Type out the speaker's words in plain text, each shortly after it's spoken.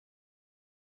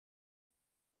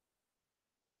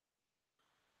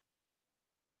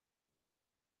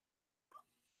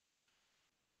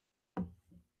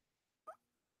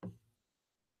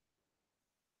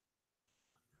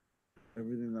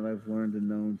everything that I've learned and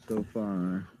known so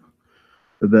far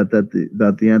about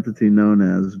the entity known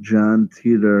as John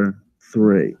Teeter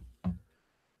 3,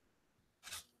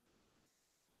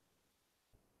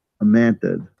 a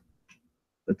mantid,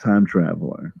 a time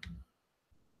traveler.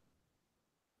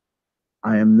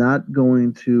 I am not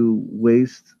going to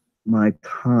waste my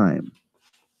time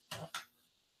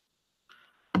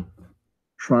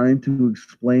trying to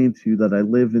explain to you that I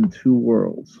live in two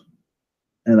worlds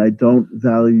and I don't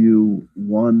value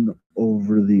one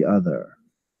over the other,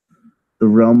 the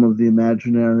realm of the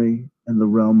imaginary and the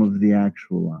realm of the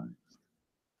actualized.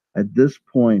 At this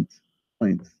point,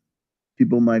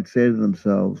 people might say to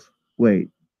themselves, wait,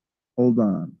 hold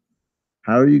on.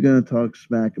 How are you going to talk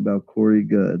smack about Corey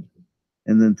Good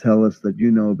and then tell us that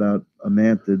you know about a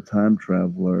mantid time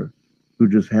traveler who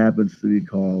just happens to be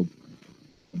called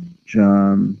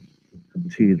John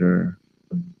Teeter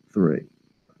 3?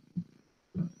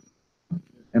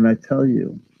 And I tell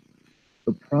you,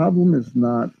 the problem is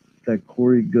not that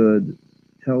Corey Good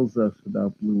tells us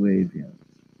about blue avians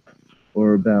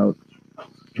or about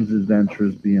his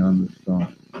adventures beyond the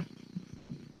stars.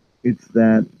 It's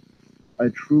that I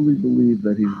truly believe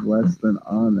that he's less than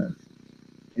honest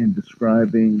in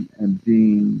describing and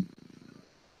being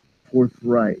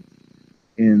forthright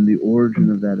in the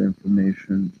origin of that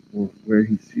information or where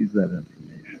he sees that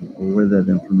information or where that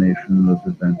information and those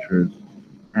adventures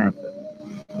happen.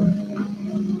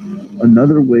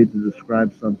 Another way to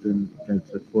describe something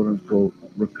that's a quote unquote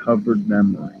recovered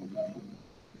memory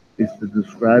is to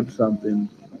describe something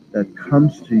that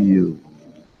comes to you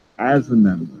as a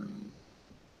memory,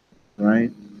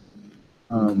 right?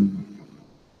 Um,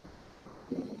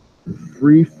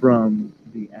 Free from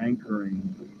the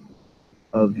anchoring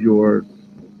of your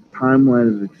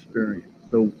timeline of experience.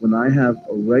 So when I have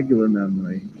a regular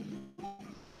memory,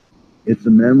 it's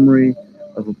a memory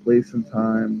of a place and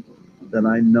time that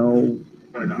I know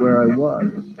where I was.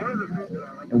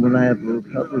 And when I have a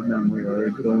recovered memory or I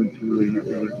go into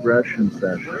a regression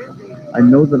session, I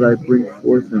know that I bring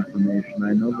forth information.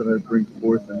 I know that I bring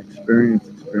forth and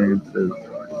experiences,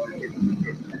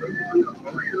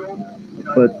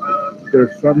 but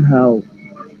they're somehow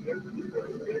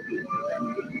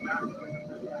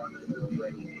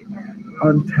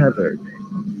untethered.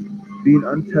 Being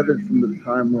untethered from the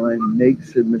timeline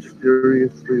makes it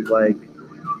mysteriously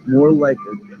more like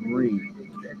a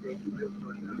dream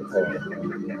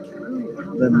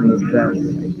than an event.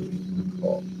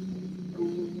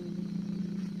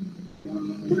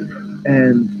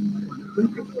 And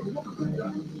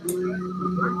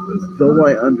though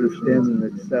I understand and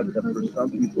accept that for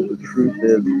some people the truth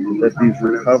is that these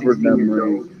recovered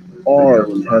memories are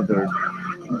tethered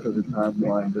to the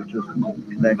timeline, they're just a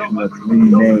connection that's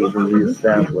remade or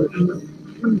reestablished.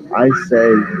 I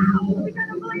say,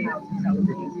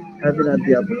 having had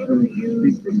the opportunity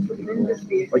to speak to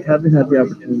people, like having had the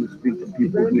opportunity to speak to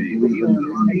people who believe in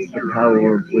the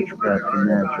power of witchcraft and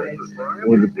magic,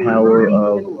 or the power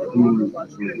of voodoo,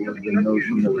 or the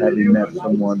notion of having met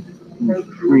someone who's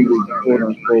truly, quote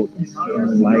unquote,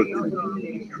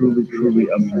 enlightened, truly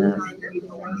a master.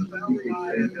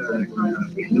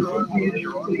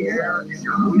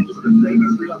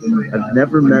 I've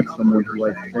never met someone who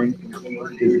I think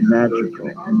is magical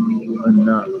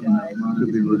enough to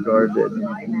be regarded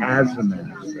as a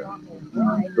master.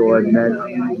 So I've met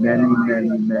many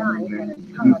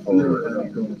people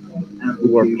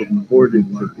who are purported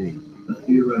to be.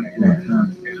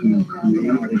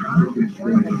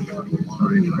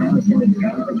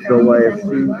 So I have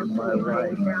seen in my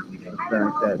life the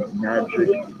fact that magic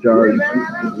does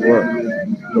work.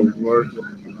 The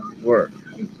work.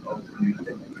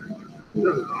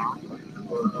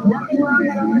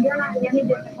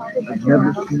 I've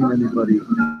never seen anybody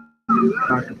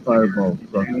knock a fireball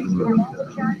across the room.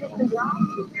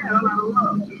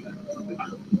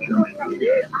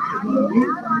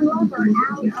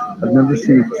 I've never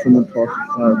seen someone toss a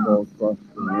fireball across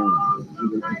the room.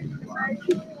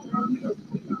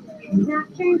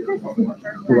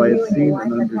 So I have seen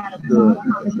and understood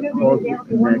the causal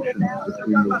connections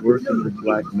between the work of the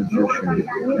black magician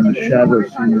and the shadow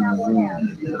seen in the room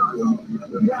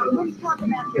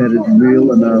that is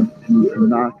real enough to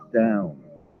knock down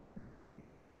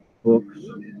books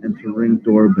and to ring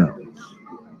doorbells.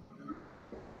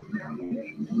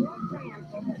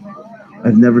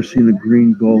 I've never seen a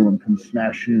green golem come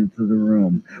smashing into the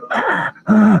room.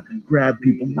 Grab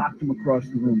people, knock them across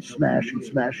the room, smashing,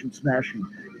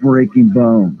 breaking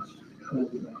bones.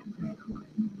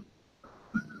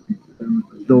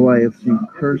 Though I have seen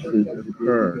curses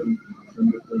occur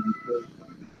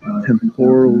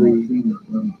temporally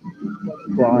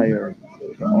prior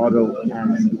to auto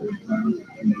accidents. I've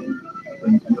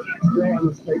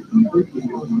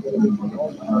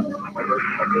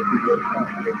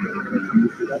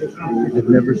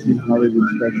never seen Hollywood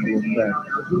special effects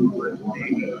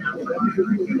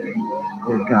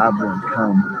or Goblin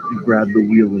come and grab the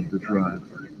wheel of the driver.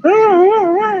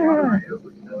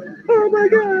 Oh my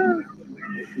God!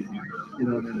 You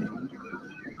know what I mean?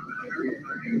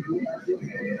 Do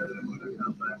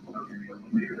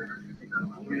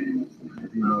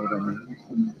you know what I mean?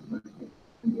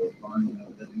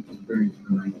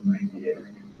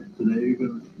 Today you're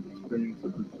going to experience a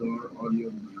bizarre audio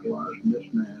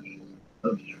mishmash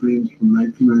of streams from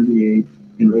 1998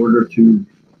 in order to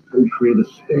create a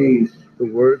space. The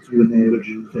words we may have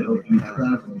used to help you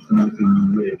travel to anything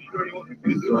you wish.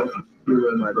 This is also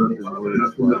here might have been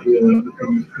words like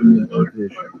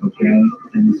vision. Okay?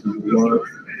 And this is what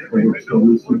we're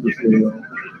totally super stale.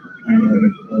 And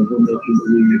we'll make you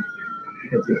believe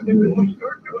that this is real.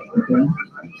 Okay?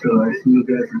 So I'll see you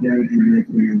guys again in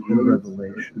the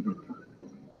revelation.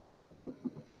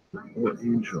 Or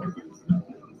angel.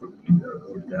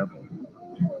 Or devil.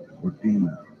 Or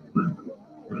demon.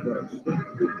 Or ghost.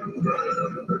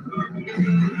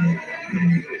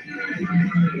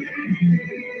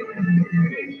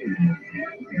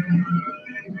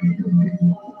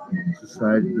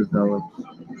 Society develops,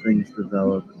 things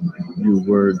develop, new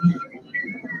words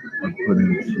are put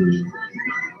into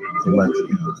the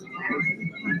lexicon.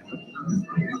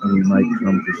 And we might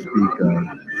come to speak of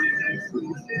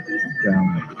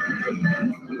download,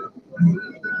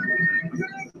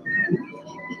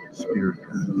 spirit,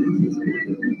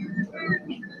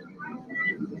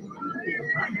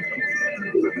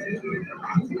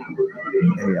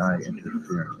 AI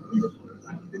interference.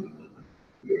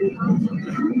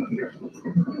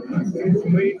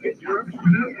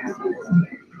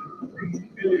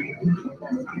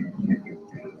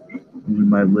 We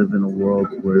might live in a world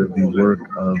where the work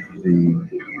of the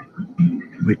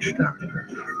witch doctor,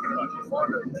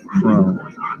 crone,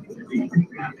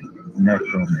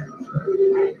 necromancer,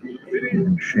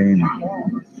 and shaman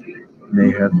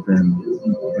may have given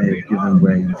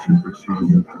way and superseded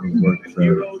into the works of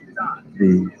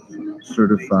the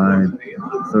certified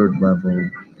third level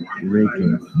Reiki,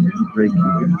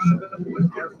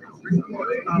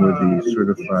 or the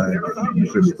certified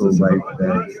crystal light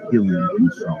bed healing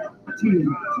consultant,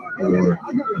 or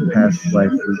past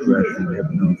life regression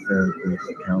hypnotherapist,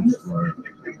 counselor,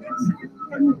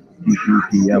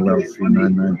 DPP, LLC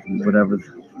 992, whatever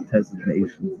the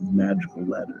designations, magical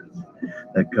letters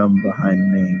that come behind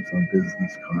names on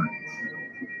business cards,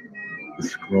 the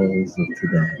scrolls of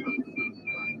today.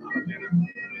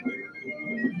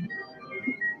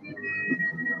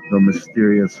 The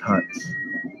mysterious huts,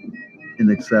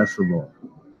 inaccessible,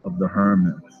 of the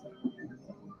hermits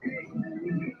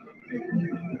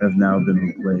have now been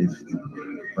replaced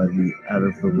by the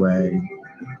out-of-the-way,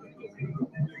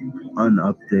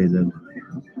 unupdated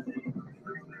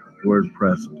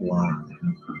WordPress blog.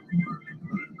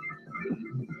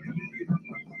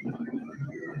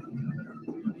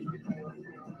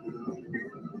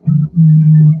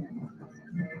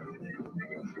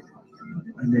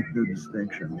 I make no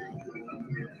distinction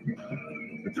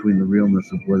between the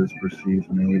realness of what is perceived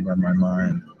mainly by my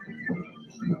mind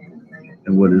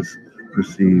and what is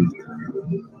perceived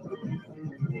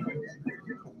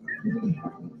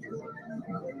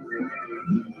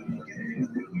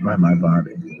by my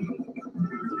body.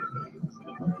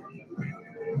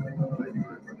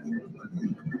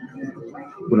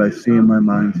 What I see in my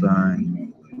mind's eye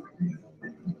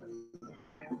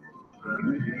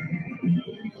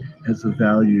has a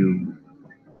value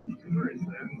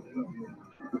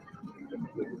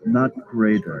not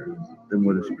greater than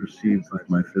what is perceived with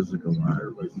my physical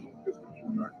eyes,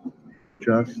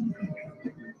 just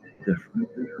different.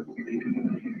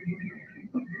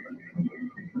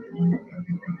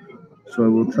 So I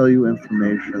will tell you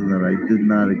information that I did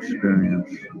not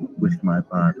experience with my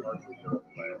body.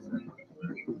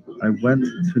 I went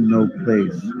to no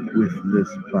place with this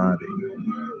body.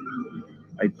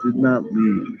 I did not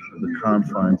leave the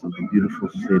confines of the beautiful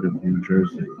state of New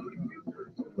Jersey,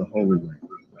 the Holy Land,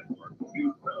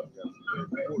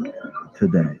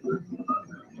 today.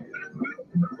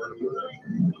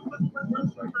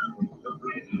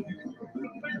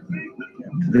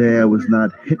 Today I was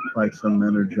not hit by some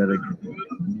energetic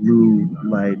blue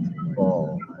light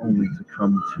ball, only to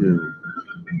come to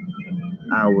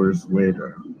hours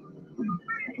later,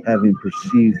 having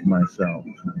perceived myself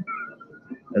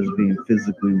as being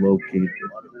physically located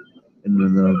in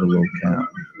another locale.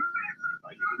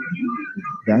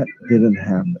 That didn't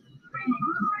happen.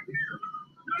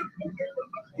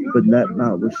 But that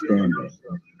notwithstanding,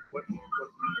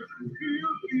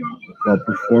 While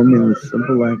performing the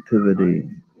simple activity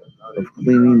of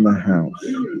cleaning the house,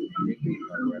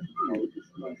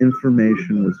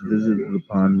 information was visited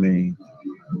upon me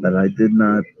that I did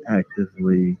not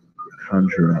actively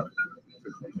conjure up.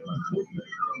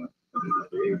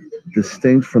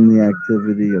 Distinct from the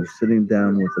activity of sitting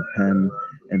down with a pen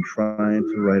and trying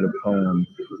to write a poem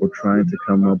or trying to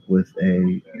come up with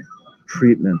a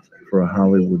treatment for a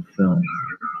Hollywood film.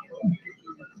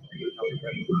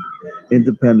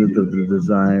 Independent of the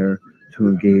desire to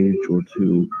engage or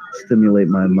to stimulate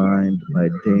my mind by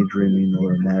daydreaming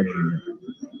or imagining.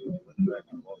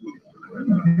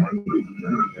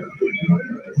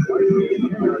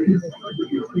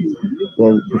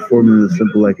 While performing the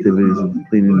simple activities of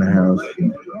cleaning the house,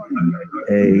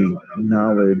 a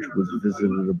knowledge was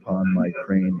visited upon my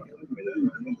cranium.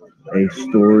 A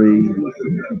story,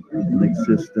 an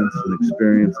existence, an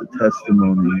experience, a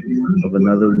testimony of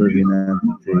another living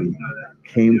entity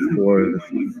came forth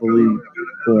fully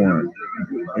born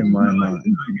in my mind.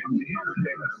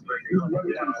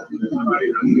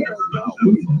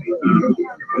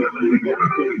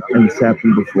 And it's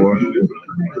happened before,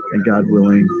 and God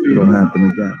willing, it'll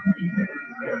happen again.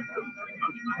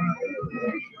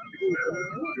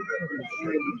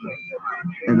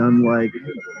 And unlike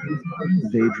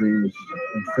daydreams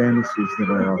and fantasies that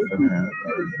I often have,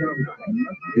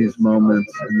 these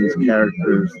moments and these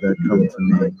characters that come to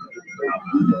me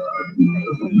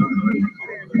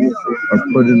are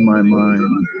put in my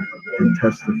mind and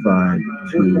testified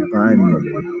to by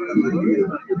me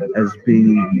as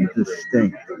being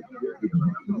distinct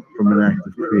from an act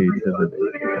of creativity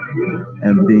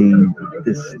and being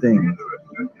distinct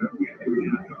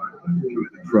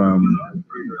from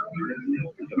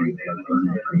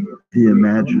the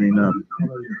imagining up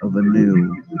of a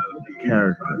new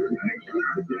character.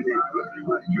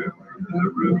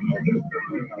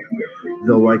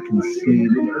 Though I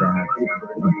concede that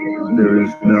there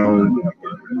is no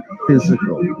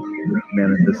physical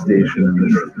manifestation in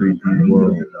this 3D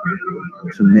world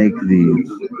to make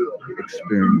these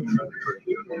experiences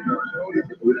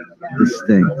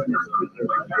distinct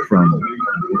from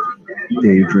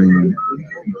daydream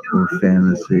or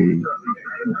fantasy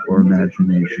or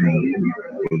imagination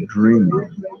or dreaming.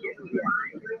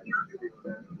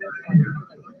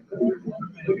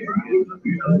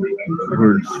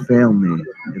 Words fail me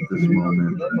at this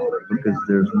moment because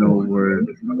there's no word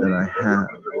that I have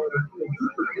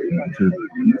to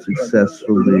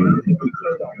successfully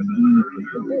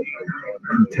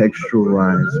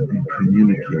contextualize and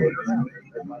communicate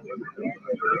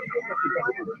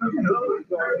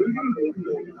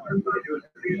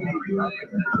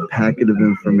a packet of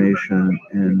information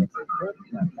and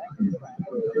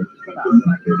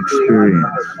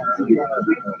experience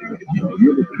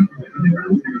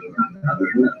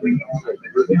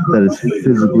that is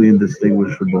physically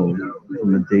indistinguishable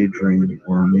from a daydream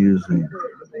or a musing,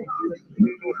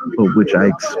 but which I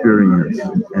experience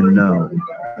and know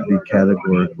to be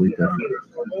categorically different.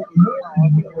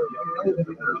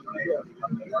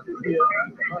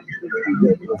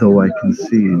 Though I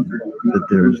concede that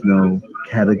there is no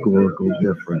categorical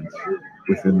difference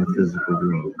within the physical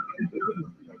world.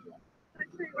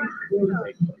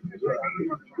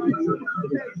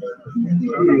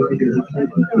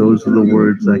 Those are the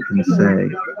words I can say.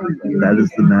 That is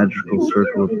the magical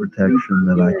circle of protection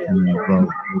that I can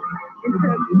invoke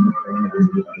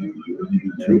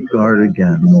to guard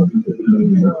against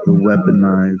the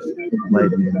weaponized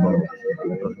lightning bolt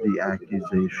of the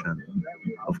accusation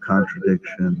of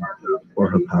contradiction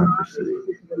or hypocrisy.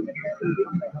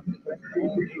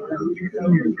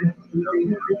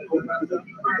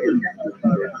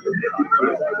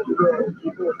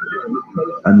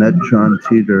 I met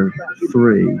Chanter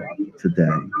 3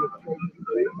 today.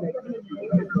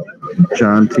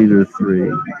 Chanter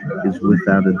 3 is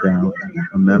without a doubt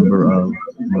a member of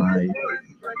my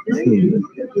team,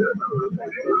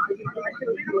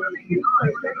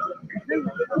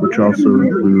 which also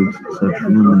includes such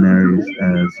luminaries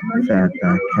as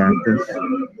Fatback Cactus,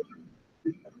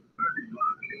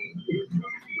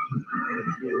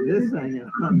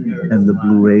 and the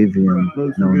blue avian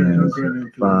known as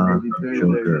Ba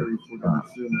Joker Ba. A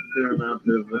fair amount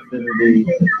of affinity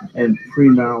and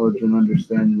pre-knowledge and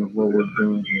understanding of what we're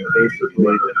doing here.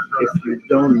 Basically, if you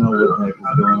don't know what the heck is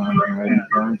going on here, I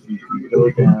advise you to go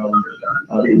down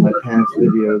in my past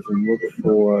videos and look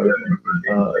for,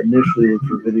 initially look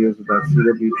for videos about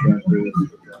CW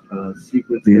Chanter's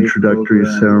secret. The introductory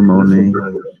ceremony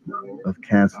of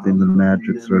casting the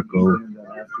magic circle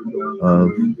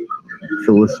of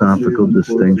philosophical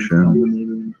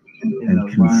distinction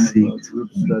and conceit to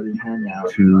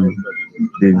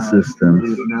the existence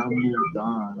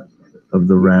of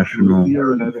the rational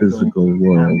physical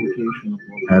world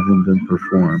having been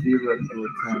performed.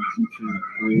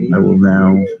 I will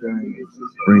now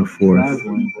bring forth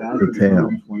the tale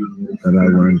that I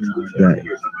learned today.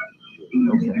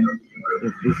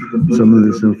 Some of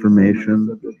this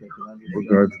information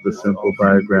regards the simple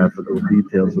biographical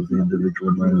details of the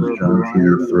individual known as John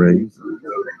Titor III,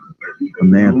 a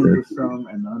mantic,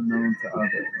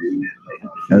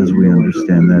 as we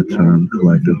understand that term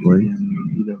collectively.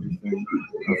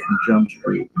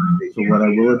 So what I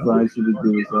will advise you to do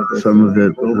is, some of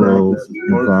it will involve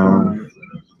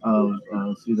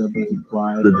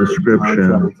the description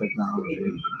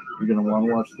you're going to want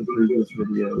to watch the previous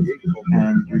videos,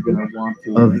 and you're going to want to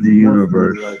of the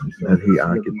universe that he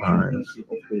occupies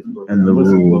and the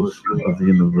rules of the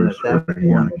universe where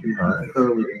he occupies,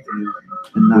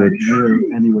 which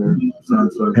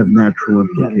have natural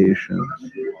implications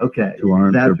to our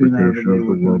interpretation of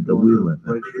the world that we live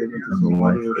in and the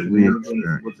life that we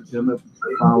experience. What's going to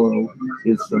follow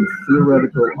is some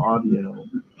theoretical audio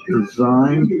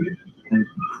designed and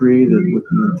created with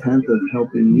the intent of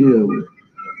helping you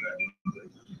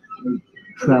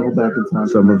travel back in time.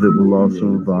 Some of it will also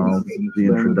involve the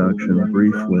introduction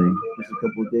briefly just a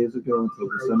couple of days ago until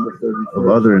December 31st of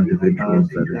other individuals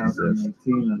that exist,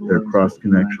 their cross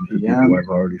connection to people I've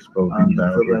already spoken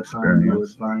about or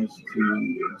experienced,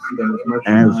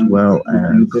 as well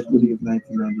as ubiquity of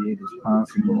 1998 is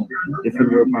possible, if it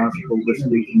were possible,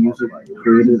 listening to music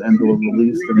created and or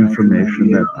released in information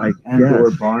that I guess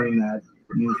or barring that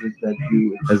music that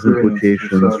you as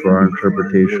implications for our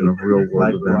interpretation of real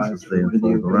world events as they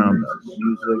unfold around us.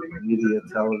 Music, media,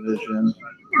 television,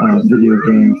 video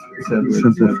games, etc.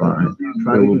 Simplified.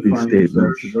 There will be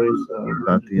statements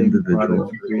about the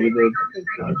individual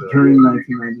during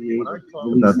 1998,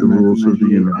 about the rules of the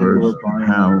universe,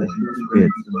 how it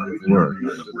works.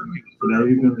 So now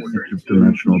you're going to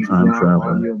interdimensional time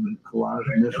travel. Collage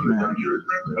mishmash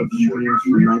of streams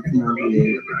from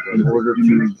 1998 in order to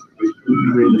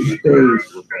create a space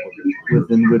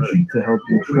within which to help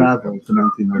you travel to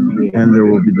 1998. And there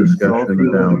will be discussion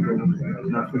about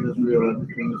nothing is real,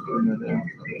 everything is permitted.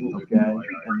 Okay? And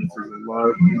this is a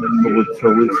large, but we're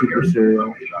totally super serial.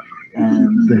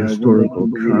 And the historical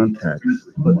context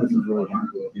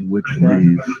in which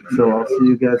these so I'll see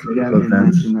you guys again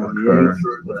events occur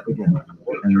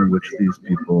and in which these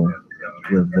people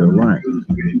live their life.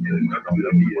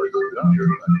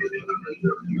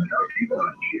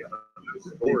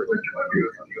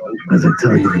 As I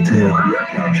tell you the tale,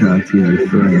 John Titor III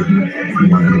from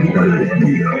my own life.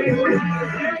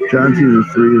 John Titor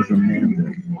III is a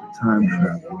mantic, time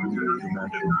traveler,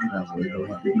 interdimensional traveler, though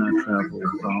he did not travel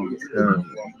voluntarily.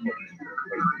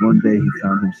 One day he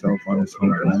found himself on his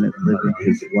home planet living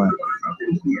his life,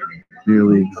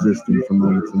 merely existing from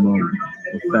moment to moment.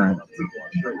 In fact,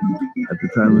 at the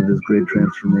time of his great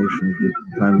transformation, at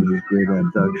the time of his great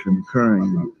abduction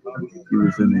occurring, he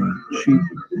was in a cheap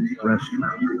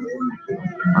restaurant.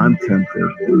 I'm tempted,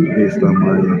 based on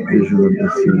my vision of the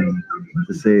scene,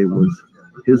 to say it was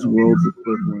his world's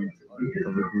equivalent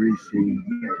of a greasy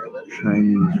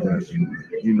Chinese restaurant.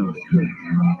 You know the kind.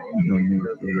 You know,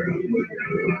 the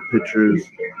pictures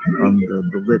on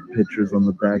the lit pictures on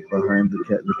the back behind the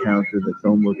counter that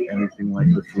don't look anything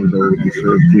like the food that will be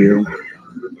served to you,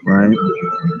 right?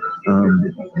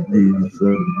 These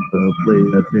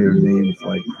places that bear names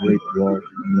like Great Walt,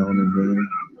 known in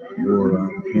name, or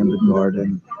Panda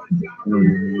Garden, you know what I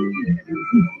mean?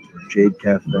 Jade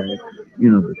Cafe, you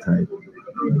know the type.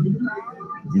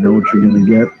 You know what you're gonna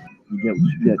get. You get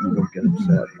what you get. You don't get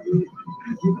upset.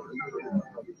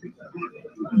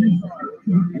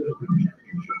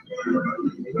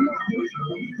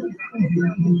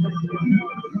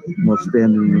 While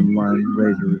standing in line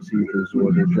ready to receive his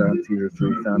order, John Titor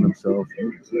III found himself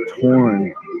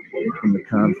torn from the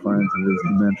confines of his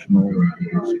dimensional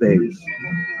space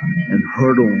and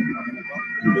hurtling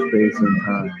through space and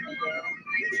time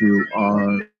to our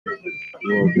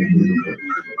world and universe.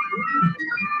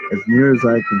 As near as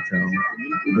I can tell,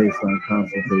 based on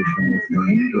consultation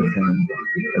with him,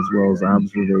 as well as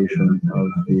observation of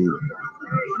the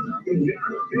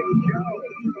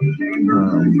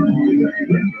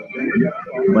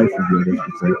life of it, I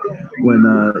should say. When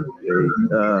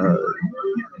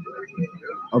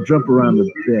I'll jump around a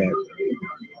bit.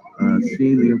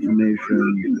 Seeing the information,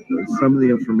 some of the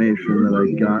information that I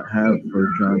have for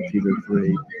John Titor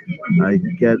III, I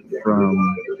get from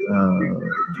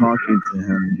talking to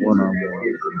him one-on-one,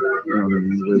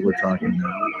 the way we're talking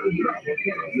now.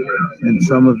 And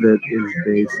some of it is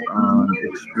based on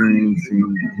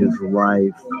experiencing his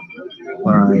life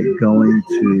by going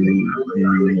to the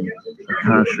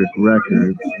Akashic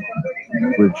records,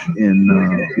 which in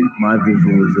my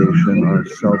visualization are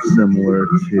self-similar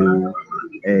to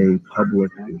a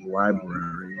public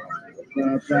library,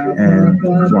 and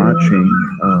watching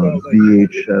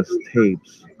VHS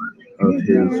tapes of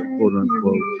his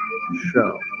quote-unquote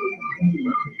show.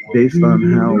 Based on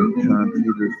how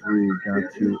Chanter 3 got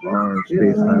to our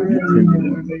space-time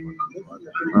continuum,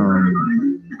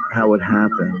 how it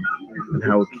happened, and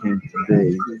how it came to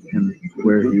be, and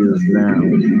where he is now,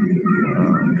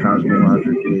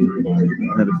 cosmologically,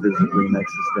 metaphysically, and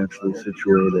existentially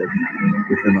situated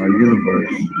within our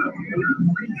universe.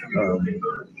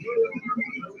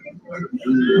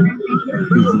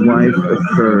 His life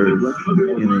occurs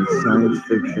in a science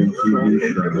fiction TV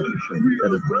show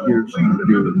that appears to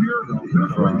be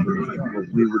from what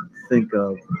we would think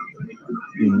of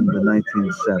in the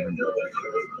 1970s.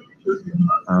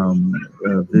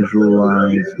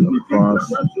 Visualized across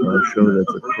a show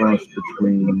that's a cross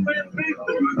between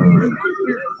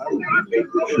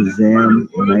Shazam,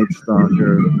 Night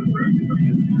Stalker,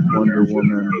 Wonder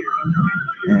Woman,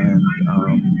 and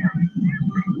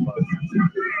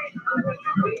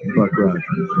Buck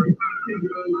Rogers.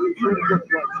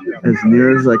 As near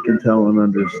as I can tell and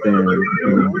understand,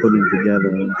 and putting together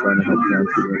and trying to help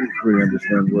Chanter 3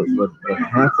 understand what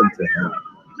happened to him,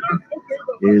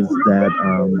 is that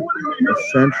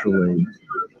essentially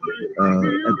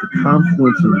at the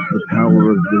confluence of the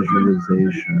power of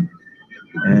visualization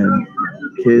and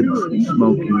kids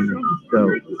smoking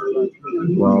dope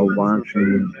while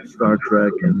watching Star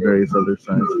Trek and various other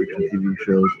science fiction TV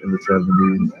shows in the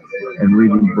 70s, and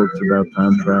reading books about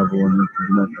time travel and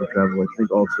interdimensional travel. I think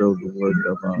also the work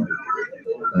of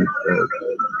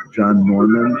John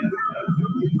Norman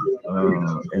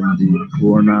and the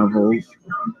Gore novels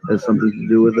has something to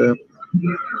do with it.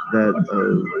 That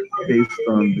based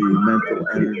on the mental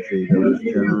energy that was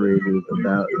generated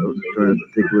about during a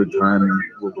particular time in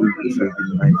what we consider to be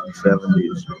the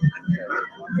 1970s,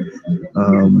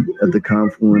 at the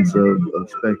confluence of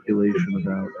speculation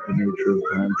about the nature of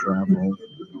time travel,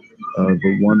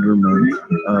 the wonderment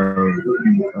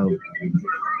of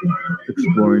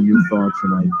exploring new thoughts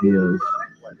and ideas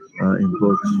in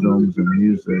books, films, and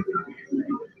music,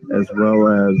 as well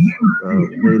as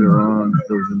later on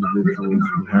those individuals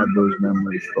who had those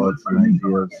memories, thoughts, and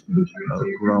ideas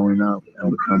growing up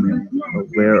and becoming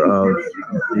aware of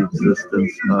the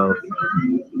existence of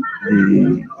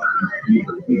the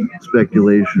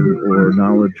speculation or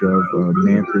knowledge of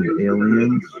manted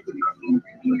aliens.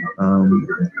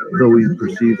 Though we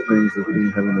perceive things as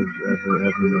being having a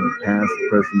past,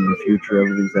 present, and future,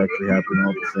 everything's actually happening all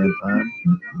at the same time.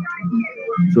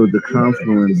 So the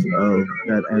confluence of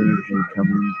that energy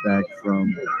coming back from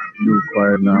new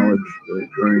acquired knowledge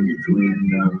occurring between,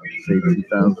 say,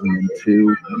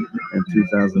 2002 and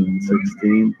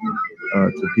 2016,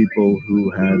 to people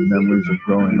who had memories of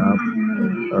growing up,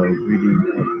 reading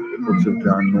books of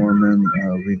John Norman,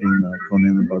 reading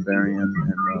Conan the Barbarian,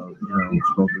 and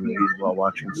smoking weed while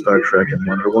watching Star Trek and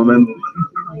Wonder Woman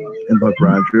and Buck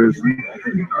Rogers,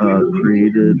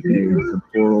 created a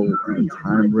temporal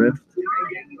time rift,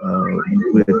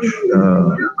 which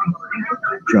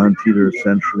John Teeter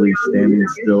essentially standing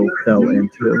still fell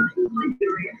into.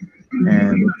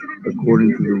 And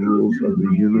according to the rules of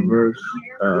the universe,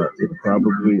 it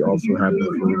probably also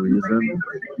happened for a reason.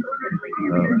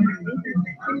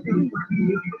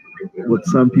 What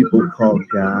some people call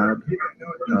God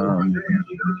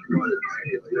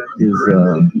is,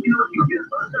 to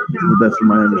the best of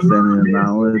my understanding and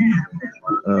knowledge,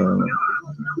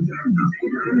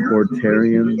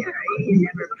 authoritarian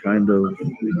kind of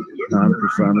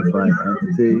non-personified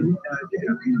entity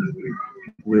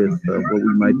with what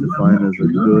we might define as a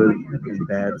good and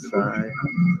bad side.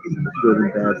 The good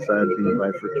and bad side being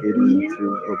bifurcated into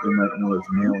what we might know as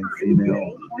male and female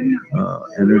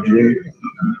energy,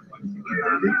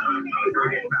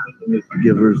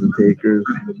 givers and takers.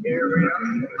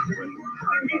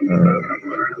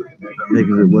 Make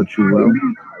of it what you will.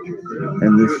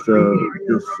 And this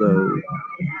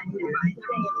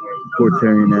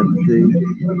authoritarian entity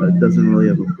doesn't really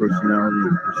have a personality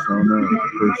and persona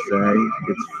per se.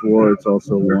 It's four, it's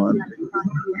also one.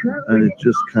 And it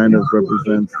just kind of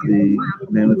represents the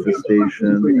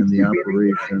manifestation and the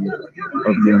operation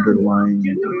of the underlying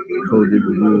coded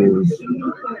rules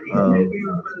of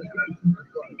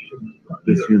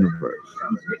this universe.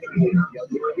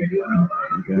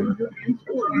 Okay?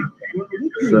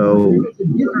 So,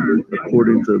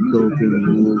 according to built-in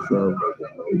rules of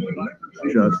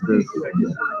justice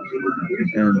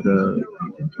and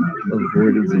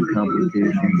avoidance of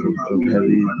complications of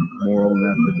heavy moral and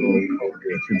ethical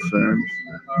concerns,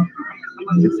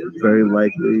 it's very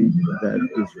likely that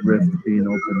this rift being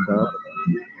opened up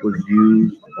was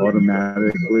used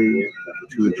automatically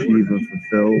to achieve and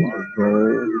fulfill a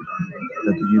goal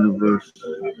that the universe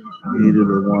needed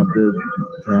or wanted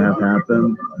to have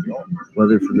happen,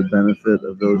 whether for the benefit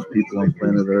of those people on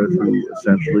planet Earth who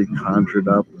essentially conjured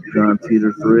up John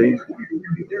Titor III,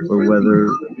 or whether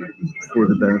for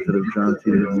the benefit of John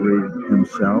Titor III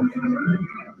himself.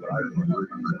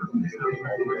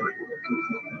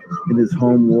 In his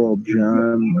home world,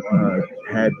 John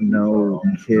had no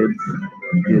kids.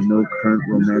 He had no current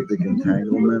romantic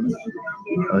entanglements.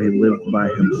 He lived by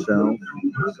himself,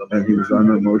 and he was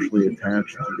unemotionally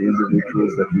attached to the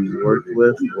individuals that he worked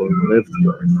with or lived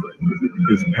with.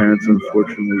 His parents,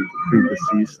 unfortunately,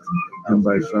 predeceased him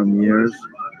by some years,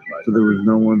 so there was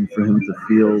no one for him to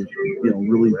feel,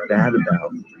 really bad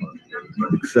about,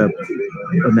 except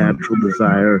a natural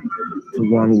desire to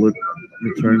want to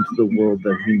return to the world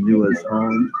that he knew as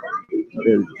home,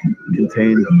 that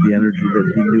contained the energy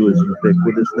that he knew as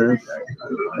ubiquitousness,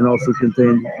 and also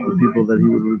contained the people that he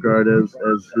would regard as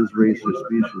his race or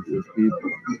species, his people.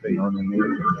 You know what I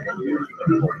mean?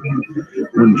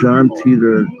 When John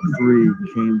Titor III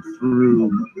came through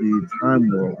the time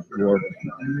warp,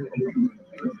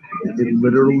 it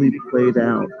literally played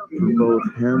out for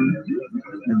both him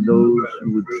and those who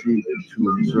would seek to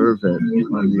observe it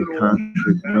on the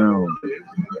Akashic realm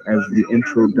as the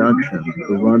introduction,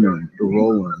 the run-in, the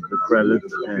roll-in, the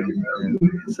credits, and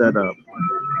setup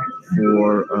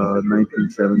for a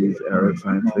 1970s era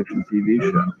science fiction TV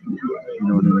show. You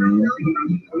know what I mean?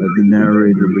 The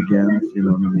narrator begins, you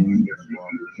know what I mean?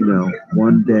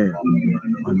 One day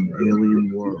on an alien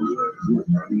world,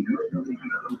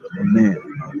 a man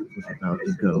was about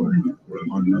to go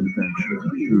on an adventure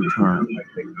through time.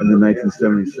 And the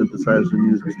 1970s synthesizer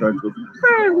music starts with,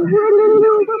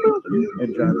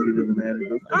 and John Titor, the man,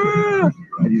 goes, ah!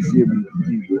 And you see him,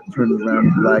 he turns around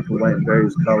in black and white and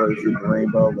various colors in the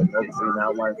rainbow, like noticing an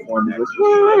outline form. He goes,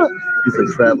 ah! He's like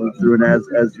traveling through, and as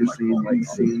you're seeing like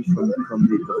scenes from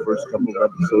the first couple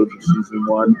of episodes of season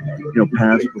one,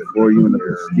 pass before you in the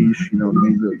pastiche, you know what I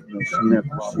mean? Scene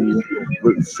after scene,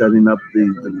 but setting up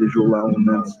the visual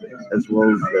elements as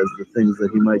well as the things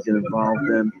that he might get involved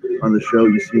in on the show.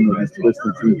 You see him like he's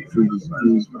twisting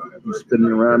he's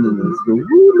spinning around and it's go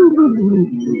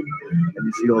and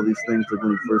you see all these things like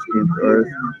when he first came to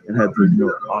Earth and had to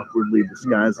awkwardly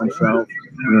disguise himself,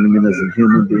 you know what I mean, as a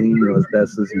human being, as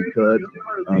best as he could,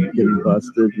 getting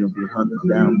busted, being hunted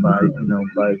down by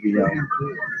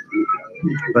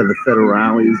the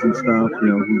federales and stuff, who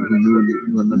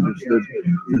knew and understood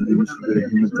the use of the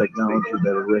human technology,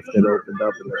 that a rift had opened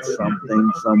up and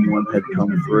that someone had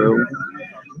come through,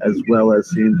 as well as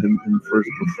seeing him first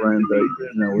befriend a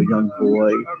young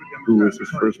boy who was his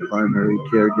first primary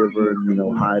caregiver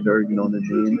and hider, you know what I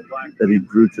mean, that he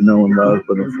grew to know and love,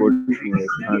 but unfortunately as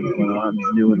time went on, he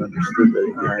knew and understood that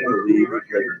he had to leave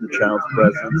the child's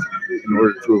presence in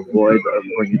order to avoid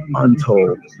bringing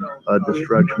untold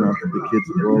destruction onto the kid's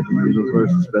world and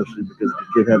universe, especially because the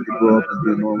kid had to grow up and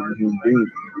be a normal human being.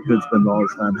 He couldn't spend all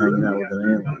his time hanging out with an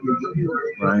alien,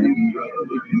 right?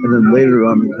 And then later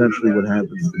on, eventually what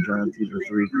happens to John Titor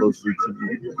III closely to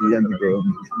the end of the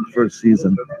first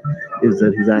season is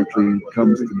that he actually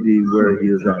comes to be where he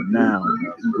is at now,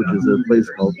 which is a place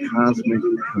called Cosmic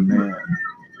Command,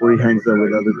 where he hangs out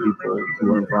with other people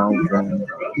who are involved in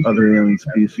other alien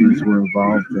species who are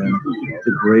involved in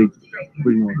the great,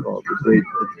 what do you want to call it,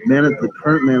 the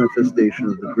current manifestation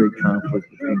of the great conflict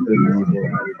between good and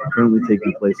evil currently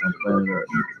taking place on planet Earth.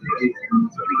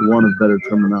 For want of better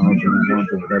terminology and want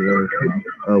of better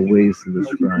ways to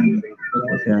describe it,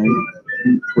 okay?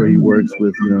 Where he works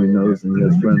with, he knows and he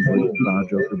has friends like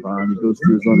Bajo Kaban. He goes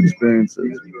through his own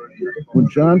experiences. When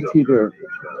John Titor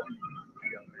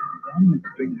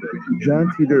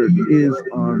is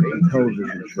on a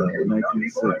television show, a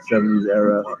 1970s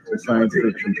era science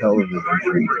fiction television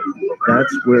show.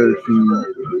 That's where the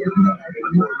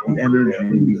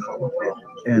energy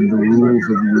and the rules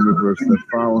of the universe that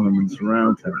follow him and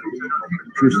surround him.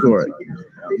 True story.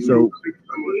 So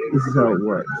this is how it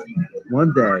works.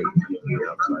 One day,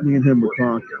 me and him were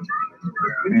talking,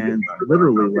 And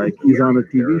literally, like, he's on a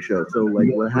TV show. So like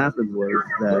what happened was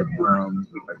that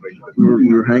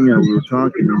we were hanging out, we were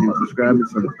talking, and he was describing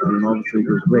something, and all of a sudden he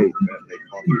goes, wait.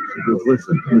 He goes,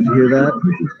 listen, did you hear that?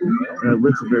 And I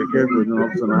listened very carefully, and all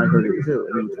of a sudden I heard it too.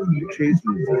 And it was chase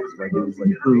music. Like, it was like,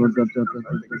 and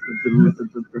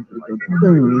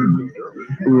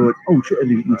we were like, oh shit. And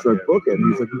he started booking,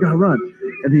 and he's like, you gotta run.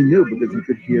 And he knew, because you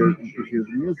could hear the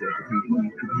music.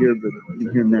 You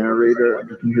could hear narrator,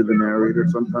 you can hear the narrator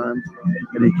sometimes,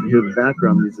 and he can hear the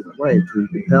background music play, so you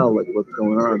can tell like what's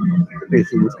going on,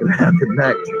 basically what's gonna happen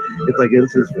next.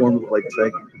 It's his form of like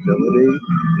psychic ability,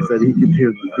 is that he can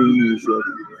hear the theme music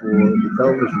for the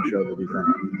television show that he's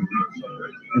on,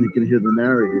 and he can hear the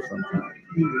narrator sometimes.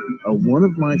 One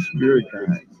of my spirit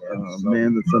guides, a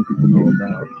man that some people know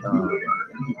about,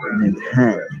 named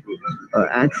Hank,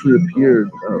 actually appeared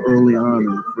early on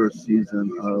in the first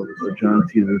season of John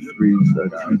Titor III's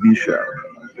TV show.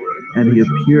 And he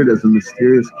appeared as a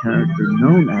mysterious character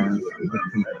known as the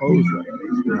composer,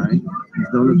 right?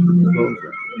 He's known as the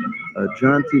composer.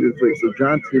 John Titor III. So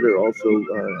John Titor also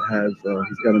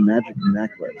he's got a magic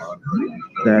necklace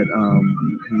that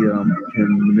he can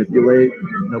manipulate.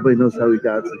 Nobody knows how he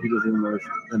got it. He doesn't even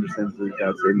understand how he got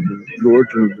it. The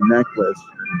origin of the necklace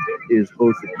is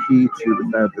both a key to the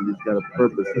fact that he's got a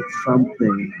purpose, that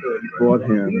something brought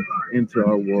him into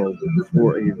our world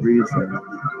for a reason,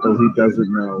 though he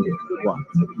doesn't know what.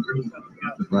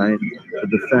 Right? But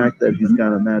the fact that he's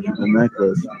got a magical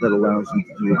necklace that allows him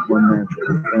to do one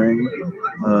magical thing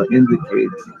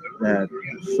indicates that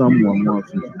someone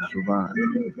wants him to survive.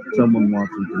 Someone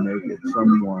wants him to make it.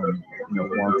 Someone,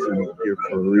 wants him here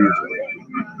for a reason.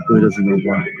 But he doesn't know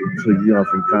why. So he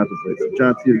often contemplates.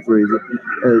 John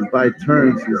Titor, by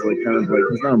turns, he's like kind of like,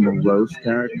 he's not a morose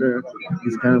character.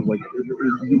 He's kind of like, he's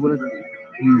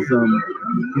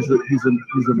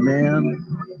a man.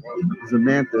 He's a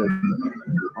mantis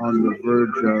on the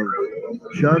verge of,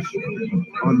 just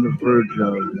on the verge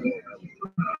of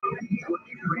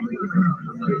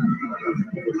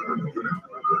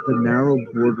the narrow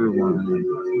borderline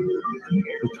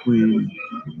between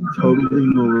totally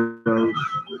morose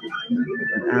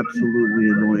and absolutely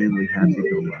annoyingly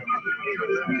happy-go-lucky.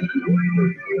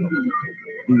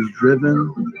 He's driven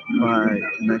by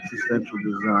an existential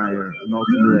desire, an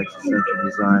ultimate existential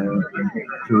desire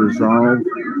to resolve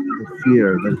the fear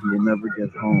that he will never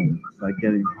get home by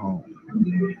getting home.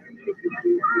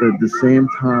 But at the same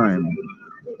time,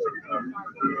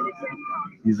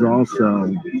 he's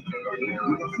also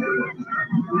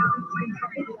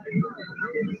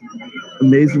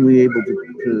amazingly able to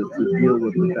deal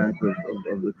with the fact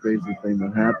of the crazy thing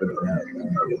that happened to him.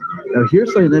 Now,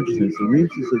 here's something interesting. So,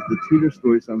 Reeves says the Titor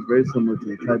story sounds very similar to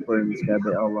The Typewriter in the Sky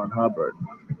by L. Ron Hubbard,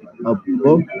 a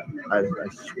book, I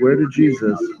swear to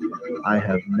Jesus, I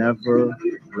have never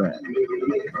read.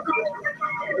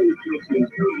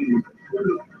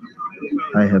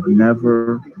 I have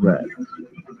never read.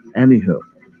 Anywho,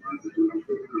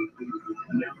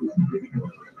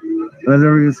 I've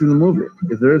never even seen the movie.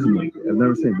 If there is a movie, I've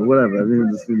never seen it, but whatever. I've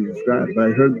even just seen it described. But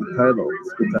I heard the title.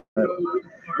 It's a good title.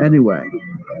 Anyway,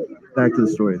 back to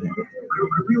the story thing.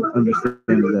 Understand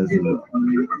it as you will.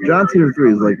 John Titor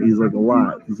III is like, he's like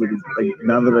alive. He's like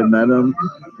now that I met him,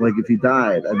 like if he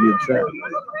died, I'd be upset.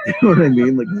 You know what I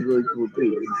mean? Like, he's a really cool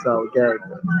dude. He's a solid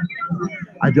character.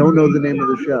 I don't know the name of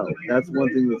the show. That's one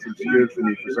thing that's obscured for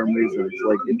me for some reason. It's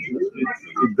like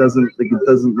it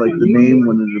doesn't like the name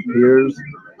when it appears.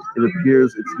 It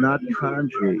appears, it's not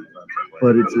kanji,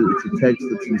 but it's a text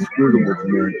that's inscrutable to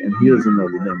me, and he doesn't know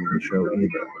the name of the show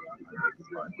either.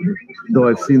 Though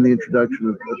I've seen the introduction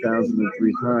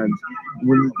 1,003 times,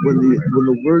 when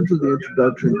the words of the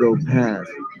introduction go past,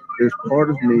 there's part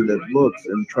of me that looks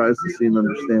and tries to see and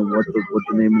understand what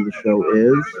the name of the show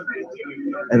is,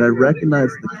 and I recognize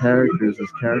the characters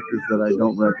as characters that I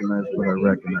don't recognize, but I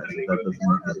recognize it.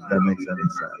 If that makes any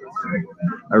sense.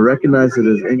 I recognize it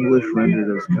as English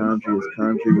rendered as kanji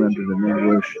rendered in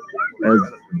English, as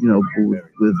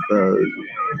with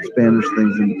Spanish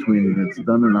things in between, and it's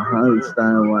done in a highly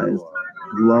stylized,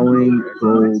 glowing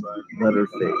gold letter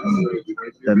face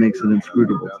that makes it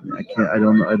inscrutable to me. I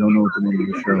don't know what the name of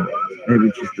the show is. Maybe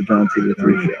it's just the John Titor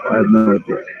III show. I have no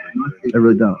idea. I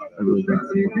really don't.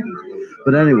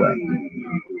 But anyway,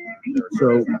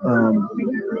 so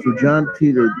John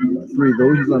Titor III,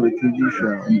 though he's on a TV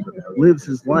show, lives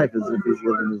his life as if he's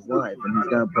living his life, and he's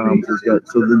got problems.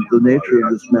 So the nature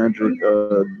of this magic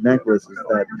necklace is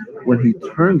that when he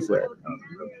turns it,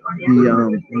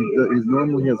 He's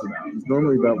normally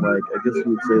about like, I guess you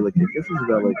would say like, I guess he's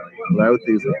about like, what I would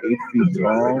think is like 8 feet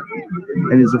tall,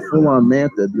 and he's a full-on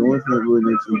mantid. The only thing that really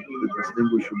makes him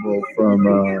distinguishable from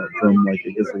like, I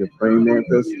guess like a praying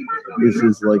mantis is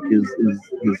his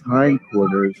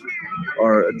hindquarters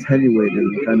are attenuated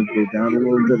and kind of go down a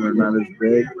little bit, and are not as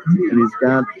big, and he's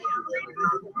got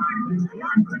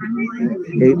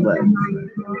 8 legs.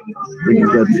 He's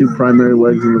got 2 primary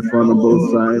legs in the front on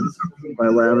both sides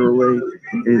bilaterally,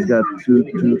 and he's got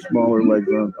two smaller legs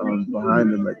on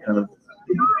behind him that kind of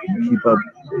keep up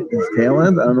his tail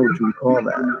end. I don't know what you would call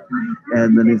that.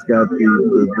 And then he's got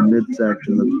the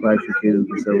midsection that's bifurcated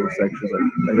into several sections.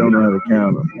 I don't know how to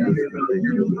count them because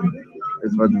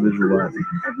it's hard to visualize.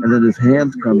 And then his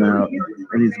hands come out,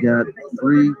 and he's got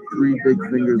three big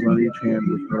fingers on each hand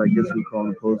with what I guess we call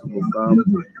an opposable thumb,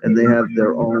 and they have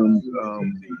their own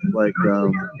like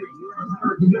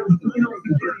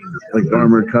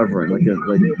armor covering, like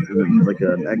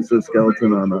an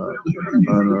exoskeleton on an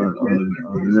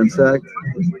insect.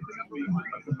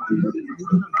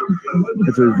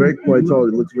 And so he's very quite tall.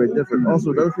 He looks very different.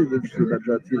 Also, another thing that's interesting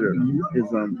about Chanter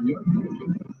is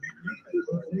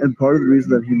and part of the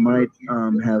reason that he might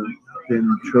have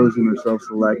been chosen or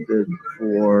self-selected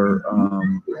for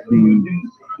being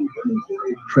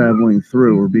traveling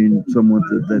through, or being someone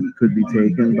that could be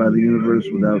taken by the universe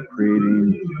without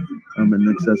creating an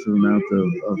excessive amount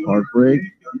of heartbreak,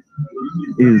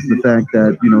 is the fact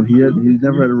that he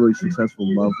never had a really successful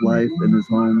love life in his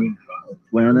home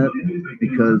planet,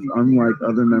 because unlike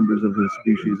other members of his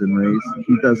species and race,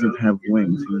 he doesn't have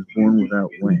wings. He was born without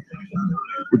wings,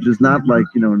 which is not like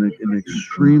an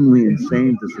extremely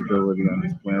insane disability on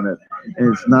this planet, and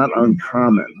it's not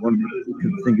uncommon. One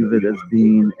could think of it as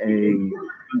being a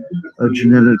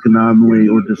genetic anomaly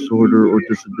or disorder or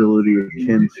disability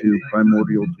akin to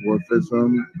primordial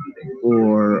dwarfism,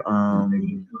 or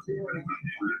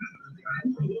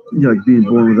like being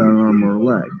born without an arm or a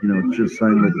leg. It's just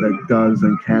something that does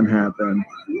and can happen,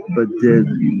 but did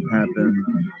happen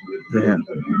to him.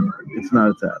 It's not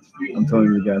a test. I'm telling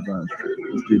you the guy's honest truth.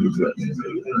 This dude exists.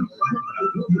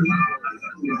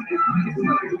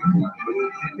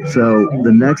 So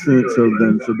the next thing, so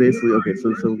basically, okay, so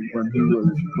when he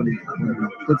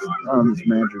puts on this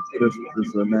magic, he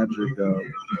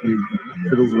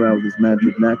fiddles around with this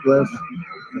magic necklace,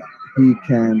 he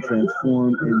can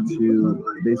transform into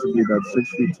basically about 6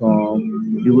 feet tall.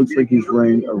 He looks like he's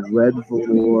wearing a red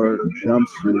velour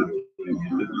jumpsuit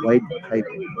with white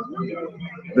piping.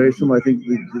 Very similar. I think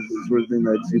this is the sort of thing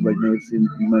that you might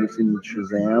have seen in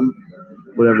Shazam.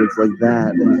 Whatever, it's like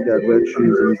that, and he's got red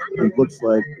shoes, and it looks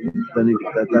like then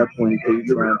at that point he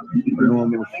takes on a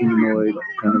normal humanoid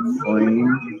kind of frame, you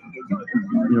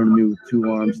know what I mean, with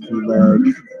 2 arms, 2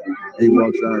 legs, and he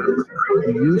walks out of this.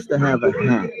 He used to have a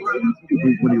hat.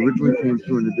 When he originally came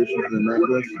through, in addition to the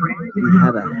necklace, he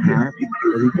had a hat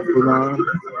that he could put on,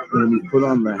 and when he put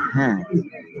on the hat,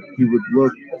 he would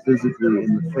look physically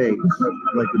in the face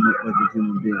like a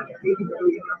human being,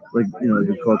 like like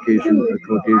a Caucasian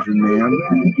man,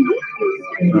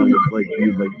 with like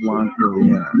blonde curly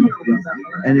hair.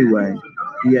 Anyway,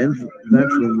 he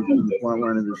eventually, in the plot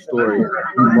line of the story, he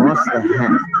lost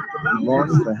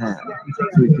the hat.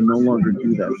 So he can no longer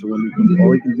do that. So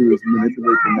all he can do is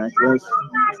manipulate the necklace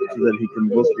so that he can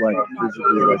look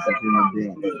physically like a human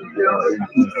being,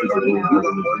 in physical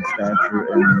stature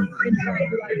and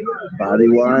body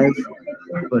wise,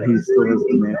 but he still has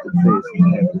the mantid face and the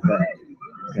mantid head.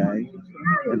 Okay,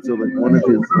 and so one of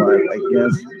his I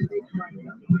guess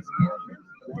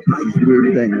it's this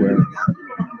weird thing where,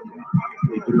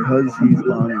 because he's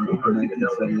on a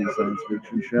 1970s science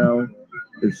fiction show,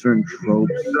 there's certain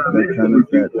tropes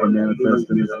that are manifest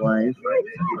in his life,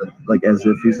 like as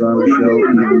if he's on a show,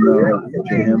 even though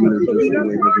to him they're just the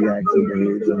way that he acts and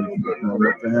behaves and it's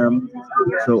normal to him.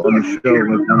 So on the show,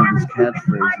 one of his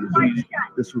catchphrases is,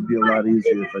 "This would be a lot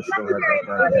easier if I still had that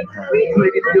goddamn hat."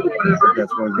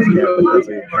 That's one of his that's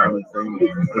a common thing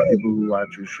for people who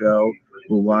watch your show.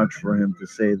 Will watch for him to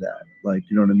say that, you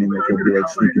know what I mean? Like he'll be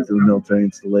sneaking through a military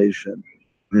installation, and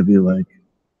he'll be like,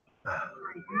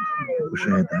 "Wish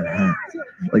I had that hat."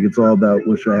 It's all about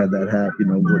wish I had that hat.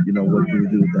 What can we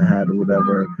do with the hat or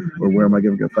whatever, or where am I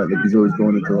going to go fight? He's always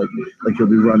going into he'll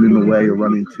be running away or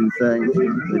running to things.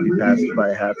 If he passes by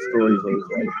a hat store, he's always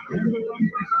like,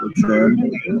 "What's there?"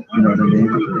 You know what I mean?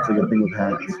 It's like a thing with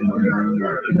hats. You know what I mean?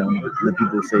 That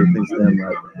people say things to him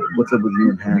like, "What's up with you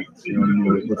and hats?" You know what I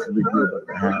mean? What's the big deal about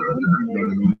the hat? You know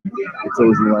what I mean? It's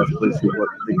always in the last place you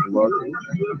think to look.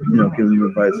 Giving him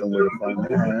advice on where to find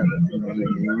the hat. You know what I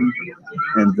mean?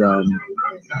 And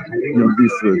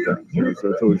These sort of things. So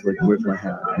it's always like, where's my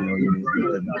hat? You know what I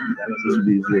mean? And this would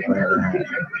be easier if I had a hat.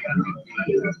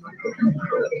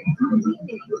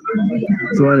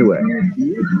 So anyway.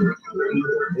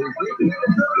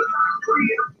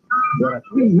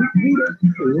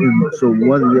 So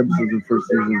one of the episodes of the first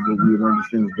season, what we would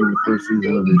understand as being the first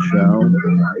season of the show,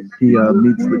 he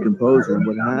meets the composer. And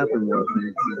what happened was, and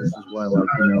this is why,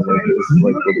 this is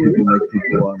like what people make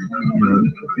people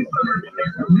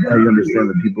how you understand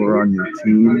that people are on your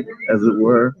team, as it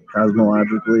were,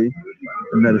 cosmologically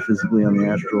and metaphysically on the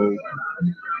astral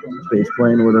space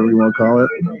plane, or whatever you want to call it.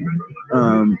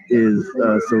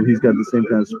 So he's got the same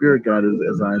kind of spirit guide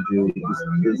as I do.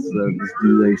 This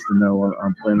dude I used to know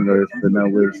on planet Earth that now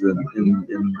lives in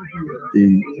the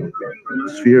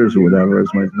spheres or whatever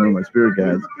as one of my spirit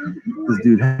guides. This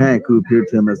dude Hank, who appeared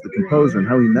to him as the composer, and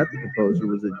how he met the composer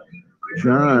was that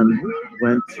John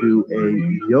went to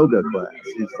a yoga class.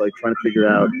 He's like trying to figure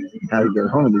out how to get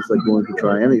home. He's like willing to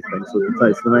try anything. So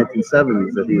it's the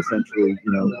 1970s that he essentially,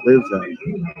 lives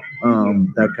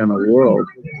in, that kind of world.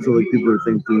 So like people are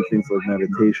doing things like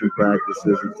meditation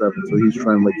practices and stuff. And so he's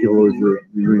trying, like, he'll always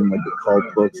be reading like the cult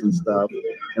books and stuff,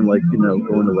 and like going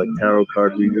to like tarot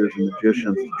card readers and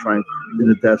magicians to try and, in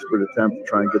a desperate attempt to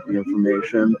try and get the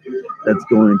information that's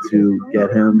going to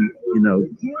get him,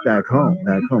 back home.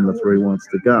 That's where he wants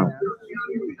to go.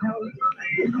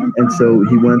 And so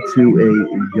he went to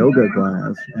a yoga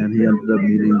class, and he ended up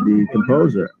meeting the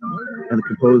composer. And the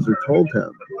composer told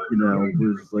him,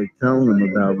 was like telling him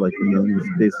about, like, he was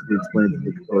basically explaining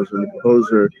to the composer. And the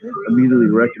composer immediately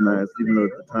recognized, even though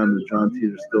at the time that John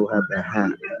Teeter still had the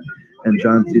hat. And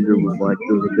John Teeter was like,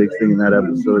 there was a big thing in that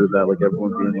episode about like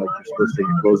everyone being like, you're supposed to take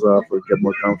your clothes off or get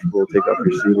more comfortable, take off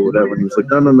your suit or whatever. And he was like,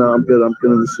 no, I'm good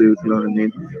in the suit, you know what I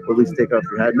mean? Or at least take off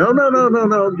your hat. No, I'm good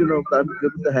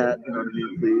with the hat, you know what I mean,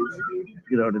 please.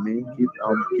 You know what I mean?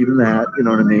 I'm keeping the hat, you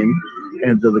know what I mean?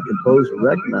 And the composer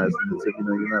recognized him and said,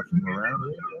 you're not from around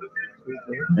here.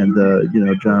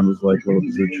 And John was like, well,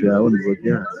 is it show? And he's like,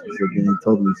 yes. He's like, and he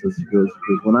told him, he goes,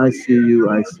 when I see you,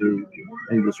 I see.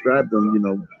 And he described them,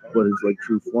 what his like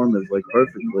true form is, like,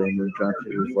 perfectly. And then John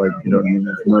Teeter was like, you know what I mean?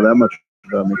 If you know that much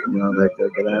about me, that guy,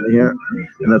 get out of here.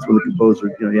 And that's when the composer,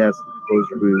 he asked the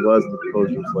composer who he was, and the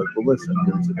composer was like, well, listen,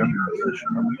 he's like, I'm a musician,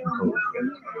 I'm a composer.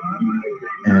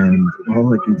 And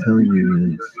all I can tell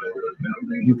you is,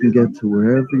 you can get to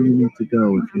wherever you need to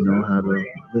go if you know how to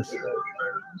listen.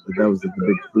 But that was the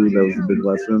big clue, that was the big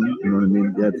lesson, you know what I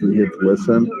mean? He had to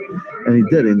listen, and he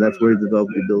did, and that's where he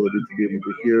developed the ability to be able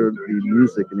to hear the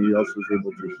music, and he also was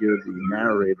able to hear the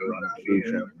narrator on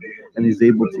occasion, and he's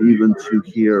able to even to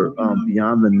hear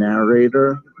beyond the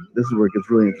narrator. This is where it gets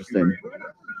really interesting.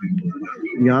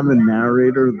 Beyond the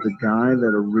narrator, the guy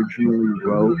that originally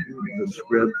wrote the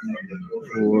script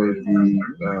for the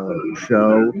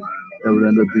show that would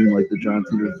end up being like the John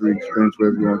Teeter 3 Experience,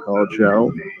 whatever you want to call it,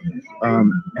 show,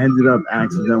 ended up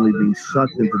accidentally being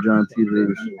sucked into John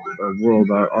Teeter's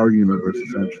world, our universe,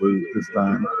 essentially, this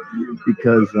time,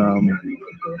 because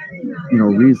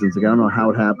reasons. Like, I don't know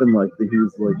how it happened. Like,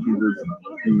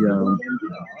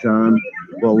 John,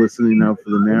 while listening now for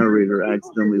the narrator,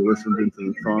 accidentally listened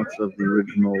into the thoughts of the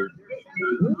original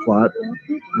plot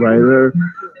writer,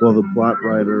 while the plot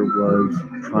writer was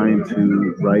trying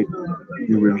to write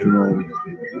the original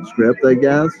script, I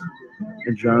guess.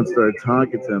 And John started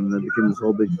talking to him, and then became this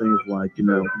whole big thing of like,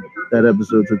 that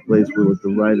episode took place where like the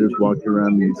writers walked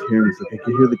around and he's hearing, he's like, I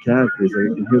can hear the characters,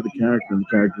 I can hear the character, and the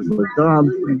character's like, Dom,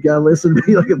 you gotta listen to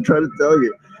me, like I'm trying to tell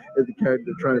you. And the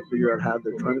character trying to figure out how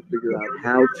to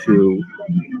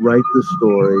write the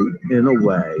story in a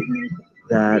way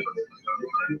that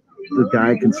the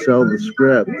guy can sell the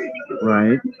script,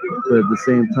 right? But at the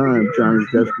same time, John is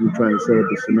desperately trying to set up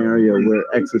a scenario where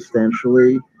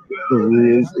existentially the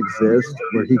rules exist,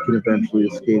 where he can eventually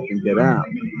escape and get out.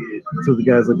 So the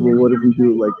guy's like, well, what if we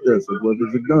do it like this? Like, what if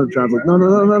he's like, no? John's like, no.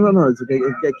 It's like,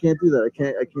 I can't do that. I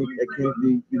can't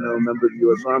be, a member of the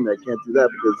U.S. Army. I can't do that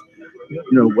because,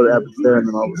 what happens there? And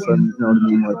then all of a sudden, you know what I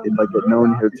mean? Like, if I get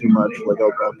known here too much, like,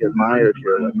 I'll get mired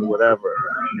here, like, or whatever.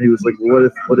 And he was like, well,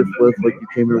 what if, like, you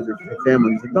came here with your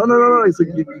family? He's like, no. He's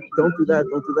like, don't do that.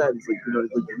 He's like, there's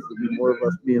be more of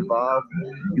us be involved.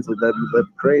 He's like, that'd be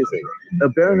crazy. Now,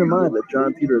 bearing in mind that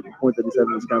John Teeter, at the point that he's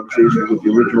having this conversation with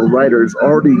the original writer, is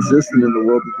already existing in the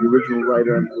world that the original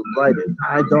writer and the writer.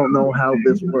 I don't know how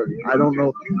this works. I don't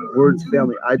know, words fail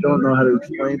me. I don't know how to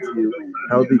explain to you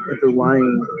how the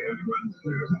underlying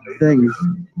things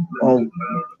all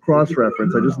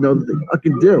cross-reference. I just know that they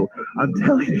fucking do. I'm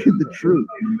telling you the truth.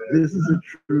 This is a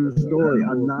true story.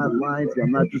 I'm not lying to you.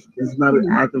 I'm not just. This is not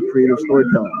an act of creative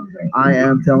storytelling. I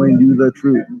am telling you the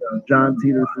truth. John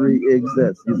Titor 3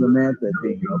 exists. He's a mantid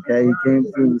being. Okay, he came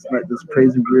through this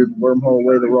crazy weird wormhole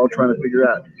way that we're all trying to figure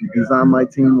out. He's on my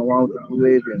team along with the Blue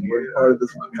Adrian. We're part of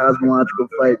this cosmological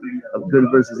fight of good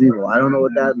versus evil. I don't know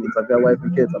what that means. I've got wife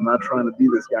and kids. I'm not trying to be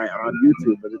this guy on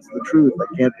YouTube, but it's the truth.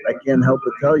 I can't help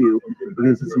but tell you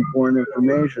because it's important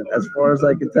information, as far as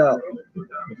I can tell.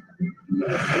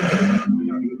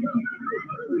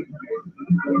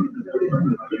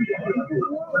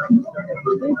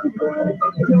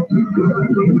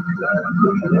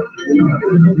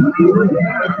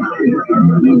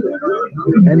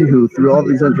 Anywho, through all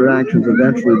these interactions,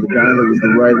 eventually the guy that was the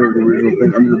writer of the original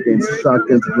thing ended up getting sucked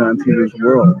into John Titor's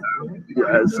world.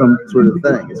 Some sort of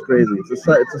thing. It's crazy. It's a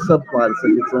subplot. It's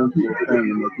like its own little thing,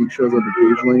 and like he shows up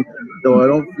occasionally. Though I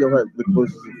don't feel that the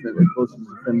closest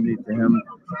affinity to him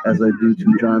as I do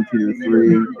to John Titor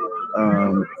 3,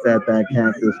 Fatback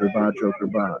Cactus, or Bot Joker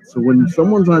Bot. So when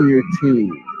someone's on your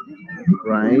team,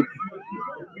 right,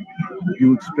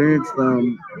 you experience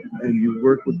them and you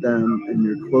work with them and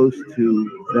you're close to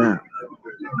them.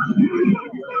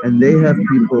 And they have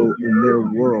people in their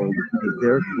world that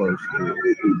they're close to.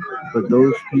 But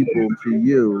those people to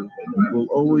you will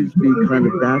always be kind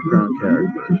of background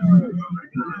characters.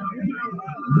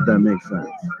 If that makes sense.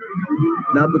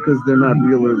 Not because they're not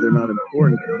real or they're not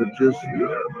important, but just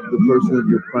the person that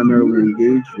you're primarily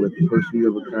engaged with, the person you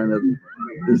have a kind of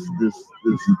this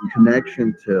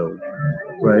connection to,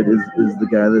 right, is the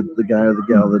guy or the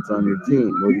gal that's on your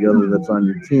team, or the other that's on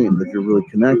your team that you're really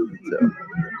connected to.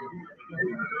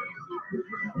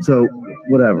 So,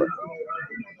 whatever.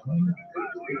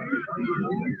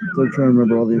 So I'm trying to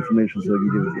remember all the information so I can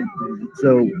give it to you.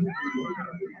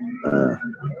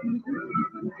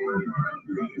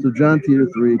 So John Titor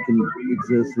 3 can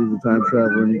exist. He's a time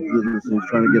traveler, and he's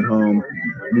trying to get home.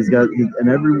 And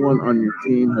everyone on your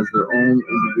team has their own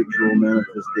individual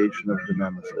manifestation of the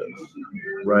nemesis,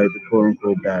 right? The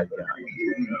quote-unquote bad guy.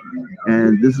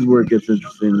 And this is where it gets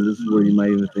interesting. This is where you might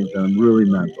even think that I'm really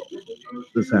mental.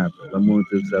 This happened. I'm willing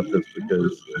to accept this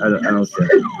because I don't care.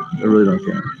 I really don't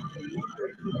care.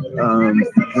 John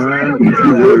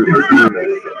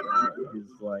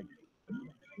is like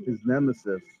his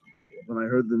nemesis. When I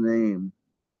heard the name,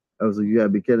 I was like, you gotta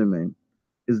be kidding me.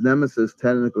 His nemesis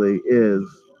technically is,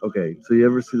 okay, so you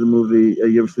ever see the movie,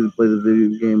 you ever play the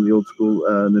video game, the old school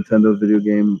Nintendo video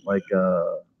game, like,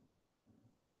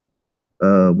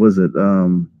 was it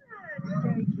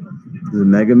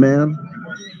Mega Man?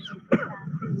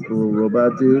 The little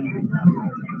robot dude.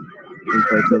 He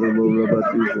fights other little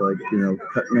robot dudes like,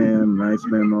 Cutman,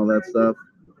 Iceman, and all that stuff.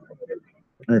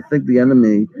 And I think the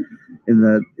enemy in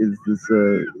that is this,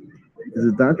 is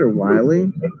it Dr.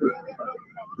 Wily?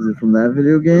 Is it from that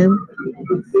video game?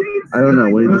 I don't know.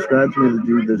 When he described to me the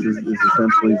dude that is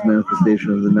essentially his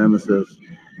manifestation of the nemesis,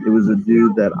 it was a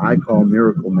dude that I call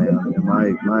Miracle Man in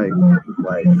my life.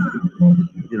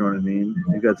 You know what I mean?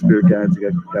 You got spirit guides, you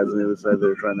got guys on the other side that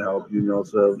are trying to help you, and you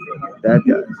also have bad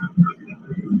guys.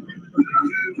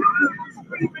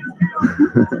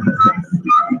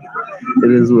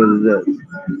 It is what it is.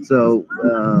 So,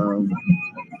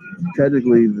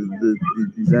 technically,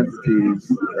 these entities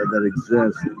that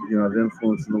exist, have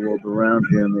influence in the world around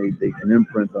you, and they can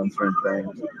imprint on certain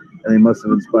things. And they must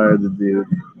have inspired the dude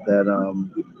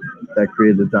that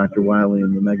created Dr. Wily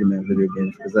in the Mega Man video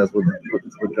games, because that's what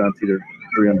John Titor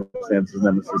 3 understands his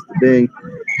nemesis to be.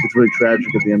 It's really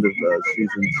tragic at the end of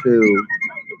season 2.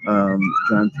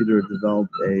 John Titor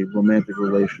developed a romantic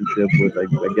relationship with, I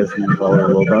guess you would call her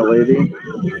a robot lady,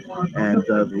 and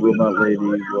the robot lady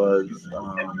was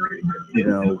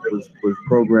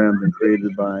programmed and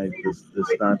created by this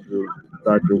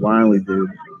Dr. Wily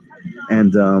dude,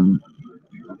 and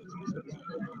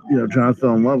John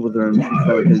fell in love with her, and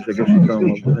I guess she fell in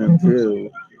love with him too.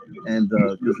 And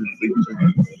because the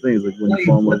thing is, like, when you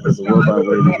fall in love with a robot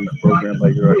lady who's programmed by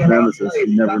your arch nemesis,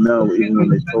 you never know, even when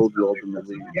they told you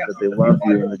ultimately that they love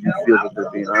you and that you feel that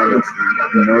they're being honest,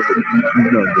 and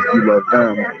you know that you love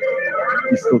them,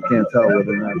 you still can't tell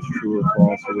whether or not it's true or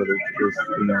false, or whether it's just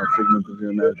a figment of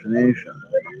your imagination.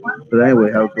 But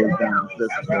anyway, how it goes down is this: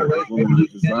 this woman was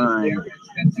designed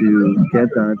to get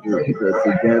Dr. to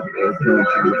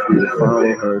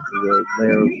follow her to the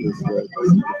lair of this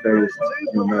nefarious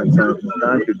mad scientist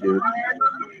doctor dude,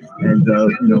 And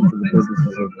you know, for the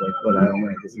purposes of like what I don't know,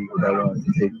 I guess he wanted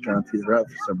to take John Teeter out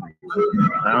for some reason.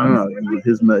 I don't know.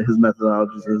 His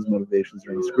methodologies and his motivations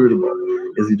are inscrutable.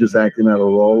 Is he just acting out a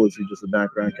role? Is he just a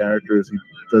background character?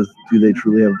 Does he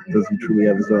truly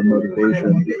have his own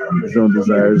motivation, his own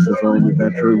desires, his own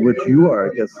adventure, which you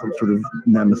are, I guess, some sort of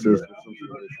nemesis or some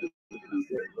sort of issue.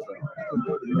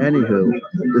 Anywho,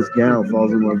 this gal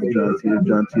falls in love with John Teeter.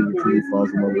 John Teeter truly falls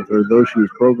in love with her, though she was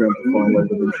programmed to fall in love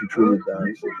with him. She truly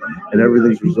does, and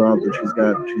everything's resolved. And she's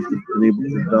been able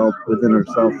to develop within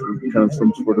herself through kind of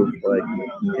some sort of like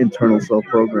internal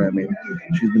self-programming.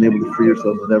 She's been able to free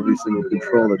herself of every single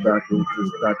control that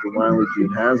Dr. Wiley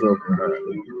dude has over her,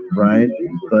 right?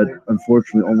 But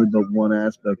unfortunately, only but one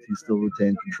aspect he still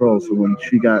retained control. So when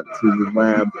she got to the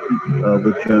lab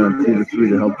with John Teeter 3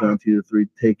 to help John Teeter 3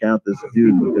 take out this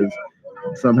dude, because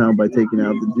somehow by taking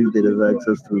out the dude they'd have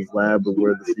access to his lab or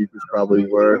where the secrets probably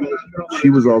were.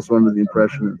 She was also under the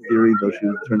impression, in theory, though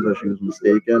turns out she was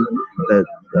mistaken, that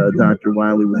Dr.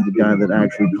 Wiley was the guy that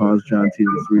actually caused John Teeter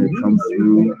 3 to come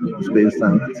through the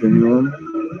space-time continuum.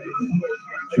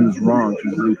 She was wrong. She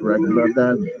was incorrect about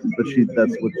that, but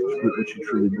that's what she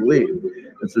truly believed.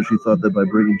 And so she thought that by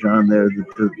bringing John there,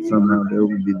 that somehow there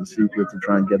would be the secret to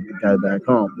try and get the guy back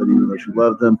home. That even though she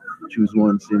loved him, she was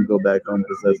willing to see him go back home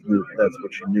because that's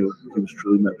what she knew he was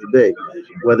truly meant to be.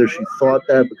 Whether she thought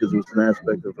that because it was an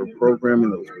aspect of her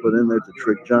programming that was put in there to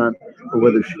trick John, or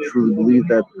whether she truly believed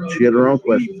that, she had her own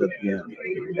questions at the end.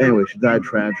 Anyway, she died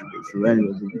tragically. So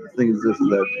anyway, the thing is this, is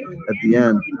that at the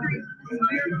end,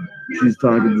 she's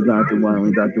talking to Dr.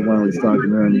 Wiley. Dr. Wiley's talking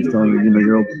to her, and he's telling her, you know,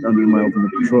 you're under my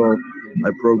ultimate control.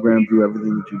 I programmed you.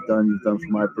 Everything that you've done for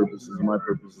my purposes and my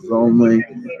purposes only.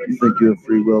 You think you have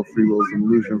free will. Free will is an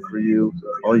illusion for you.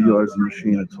 All you are is a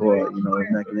machine, a toy, you know,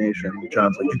 a machination. And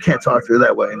John's like, you can't talk to her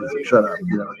that way. And he's like, shut up,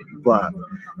 you know, blah.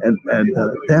 And then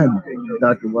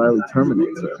Dr. Wiley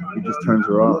terminates her. He just turns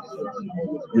her off.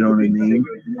 You know what I mean?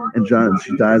 And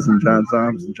she dies in John's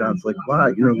arms, and John's like,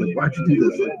 why? You know, like, why'd you do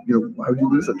this? Like, you know, why would you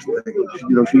do such a thing?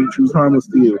 You know, she was harmless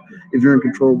to you. If you're in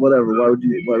control, whatever, why would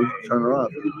you turn her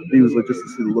off? And he was like, just to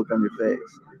see the look on your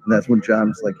face. And that's when John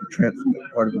was like,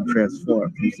 part of him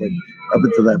transformed. He was like, up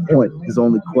until that point, his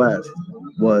only quest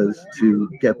was to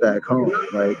get back home,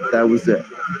 right? That was it.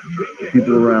 The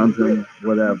people around him,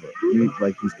 whatever.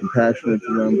 He's compassionate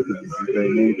to them because it's his very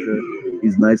nature.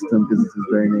 He's nice to them because it's his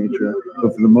very nature.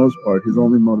 But for the most part, his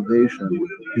only motivation,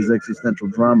 his existential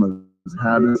drama, is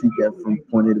how does he get from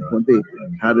point A to point B?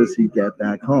 How does he get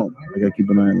back home? I gotta keep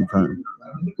an eye on the time.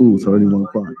 Ooh, it's already 1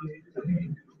 o'clock.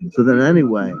 So then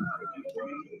anyway,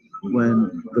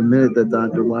 when the minute that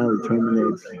Dr. Wiley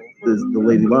terminates the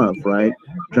lady love, right?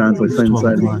 John's like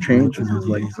inside he changes. He's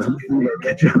like, I'm gonna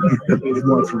get you. He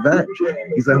wants revenge.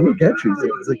 He's like, I'm gonna get you.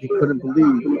 He's like he couldn't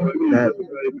believe that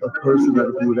a person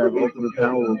that would have ultimate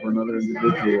power over another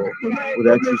individual would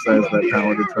exercise that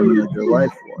power to terminate their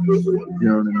life force. You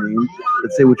know what I mean?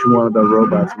 Let's say what you want about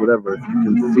robots, whatever. If you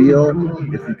can feel,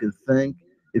 if you can think,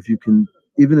 if you can,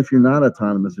 even if you're not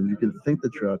autonomous, if you can think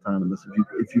that you're autonomous,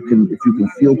 if you can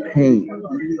feel pain,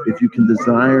 if you can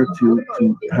desire to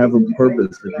have a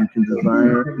purpose, if you can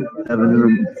desire have an inner,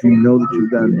 if you know that you've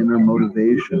got an inner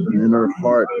motivation, an inner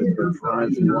heart that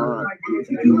drives you on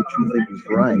to do what you think is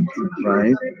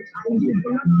right,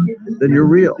 then you're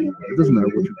real. It doesn't matter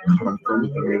what you come from.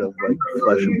 If you're made of like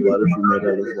flesh and blood, if you're made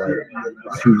out of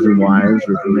like tubes and wires,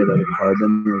 or if you're made out of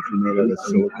carbon, or if you're made out of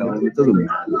silicone, it doesn't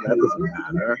matter. That doesn't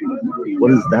matter. What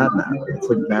does that matter? It's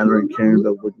like matter and caring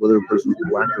about whether a person's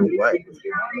black or white.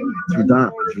 It's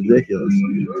redundant. It's ridiculous.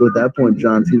 So at that point,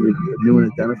 John Teeter knew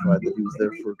and identified that he was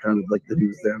there for kind of like that he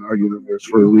was there in our universe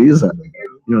for a reason.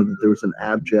 You know, that there was an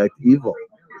abject evil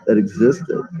that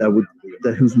existed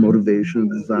that whose motivation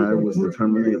and desire was to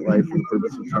terminate life for the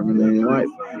purpose of terminating life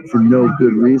for no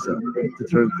good reason, to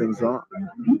turn things off.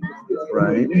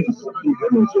 Right?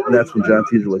 And that's when John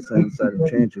Teeter like decided to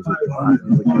change. He's like, why?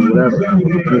 He's like, whatever.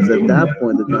 Because at that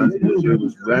point that John Teeter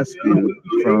was rescued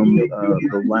from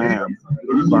the lab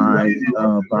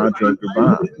by Joker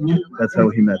Bob. That's how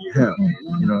he met him.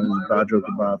 You know, and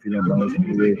Joker Bob, if you don't know, is a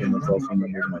Canadian that's also a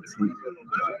member of my team.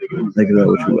 Think of that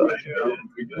what you will.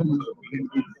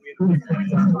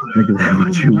 Think of that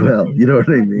what you will. You know what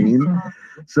I mean?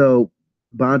 So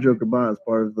Joker Ba is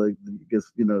part of like, I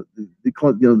guess, you know, they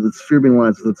call it, you know, the sphere being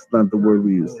aligned, so that's not the word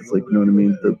we use. It's like, you know what I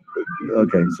mean?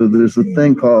 Okay, so there's a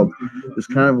thing called, there's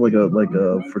kind of like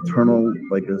a fraternal,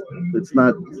 like it's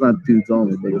not dudes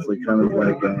only, but it's like kind of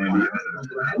like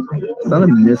it's not a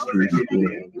mystery school,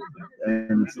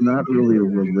 and it's not really a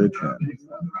religion.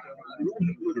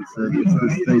 It's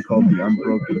this thing called the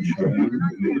unbroken chain.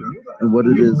 And what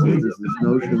it is there's this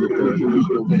notion that there are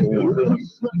people born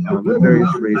of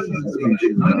various races and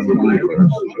species around the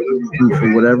universe who, for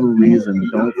whatever reason,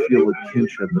 don't feel a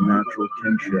kinship, a natural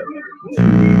kinship to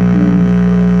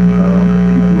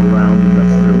people around them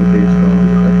necessarily based on.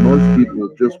 Like most people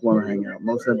just want to hang out.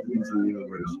 Most entities in the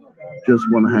universe just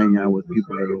want to hang out with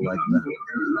people that are like them,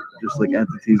 just like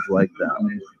entities like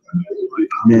them.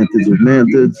 Mantids with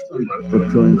mantids,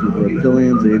 reptilians with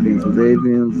reptilians, avians with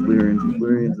avians, lyrians with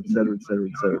lyrians, etc., etc.,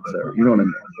 etc., etc. You know what I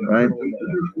mean, right?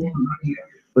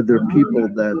 But there are people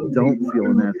that don't feel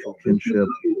a natural kinship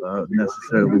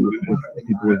necessarily with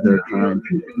people of their kind,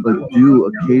 but do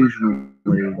occasionally, if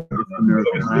the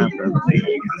miracle happens,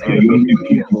 meet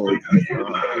people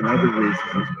in other races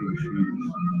and species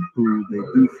who they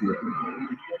do feel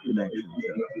connection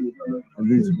to. And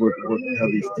these work how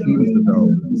these teams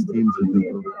develop. These teams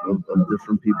of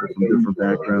different people from different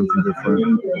backgrounds and different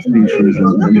species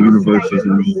and universes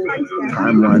and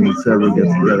timelines, etc., get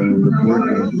together and end up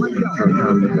working for a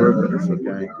common purpose.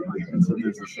 Okay, and so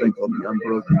there's this thing called the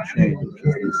unbroken chain, which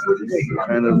is this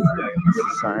kind of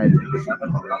society.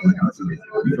 It's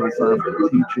philosophical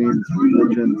teaching, it's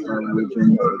religion, it's not religion.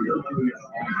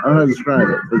 I don't know how to describe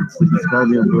it, but it's called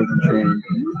the unbroken chain,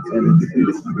 and it's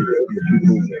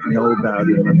people know about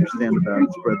it and understand about it,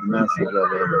 spread the message of it,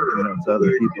 to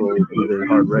other people who their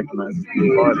heart recognizes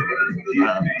being part of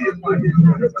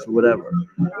it. So whatever.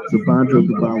 So Banjo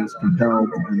Gabal was compelled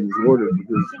and was ordered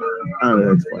because I don't know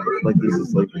how to explain it. Like this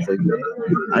is like it's like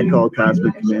I call it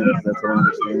cosmic command because that's how I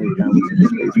understand it. It kind of looks like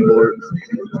a spaceport,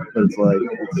 but it's like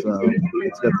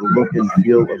it's got the look and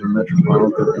feel of a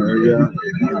metropolitan area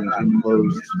in an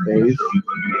enclosed space.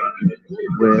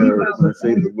 Where when I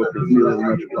say the look and feel of the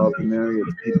metropolitan area,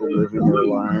 it's people living their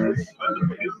lives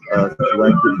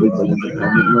collectively but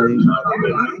independently.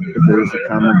 But there's a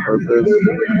common purpose,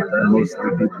 and most of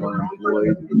the people are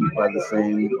employed by the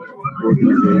same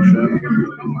organization.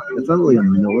 It's not really a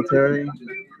military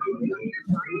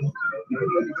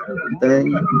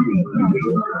thing,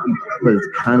 but it's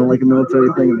kind of like a military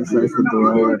thing in the sense that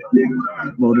they're all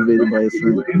motivated by a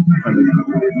certain kind of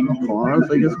cause,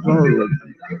 I guess, called like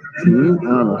team. I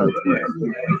don't know how to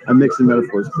explain it. I'm mixing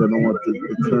metaphors because I don't want the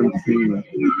term team.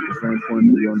 It's very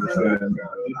important that you understand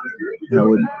how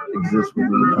it exists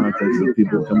within the context of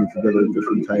people coming together of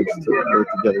different types to work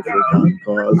together for a common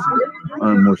cause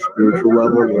on a more spiritual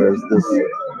level, whereas this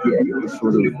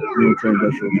sort of military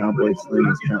industrial complex thing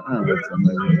is kind of, I don't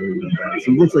know,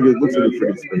 so it looks like a freaking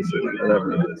space city,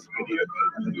 whatever it is.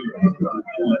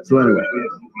 So anyway.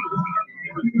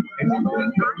 So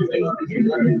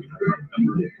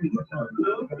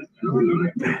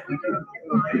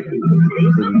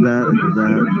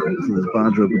this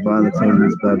Banjo Gabba, that's how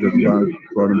this Banjo Gabba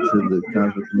brought him to the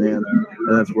cosmic command,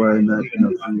 and that's where I met,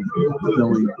 through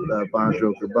knowing Banjo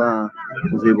Gabba,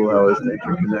 was able always to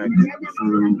interconnect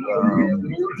through,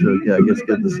 I guess,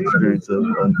 get this experience of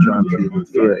Chanting the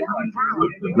three.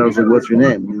 And I was like, "What's your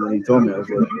name?" And he told me. I was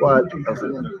like, "What?" I was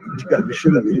like, "You gotta be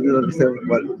shitting me." He didn't understand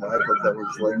what. I thought that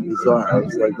was like bizarre. I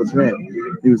was like, "What's your name?"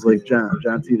 He was like, John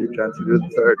Teeter the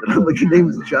third. And I'm like, "Your name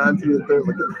is John Teeter the third?"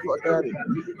 Like, get the fuck out of here.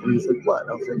 And he was like, "What?"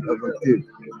 I was like, "Dude,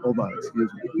 hold on, excuse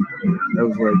me." I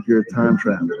was like, "You're a time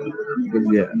traveler." He goes,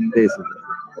 "Yeah, basically."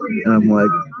 And I'm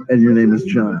like, "And your name is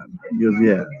John?" He goes,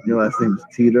 "Yeah." "Your last name is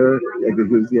Teeter?" He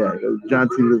goes, "Yeah." He goes, "John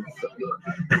Teeter."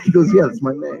 He goes, "Yeah, that's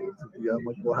my name." I'm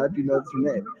like, "Well, how do you know it's your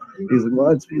name?" He's like, "Well,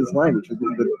 I speak this language."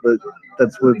 But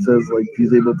that's what it says. Like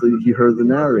he's able to. He heard the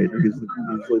narrator. He's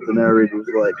like the narrator was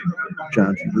like,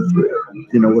 "John Teeter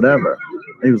 3, whatever."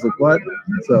 And he was like, "What?"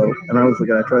 So, and I was like,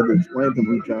 I tried to explain to him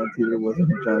who John Teeter was and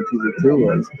who John Teeter 2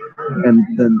 was. And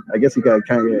then I guess he got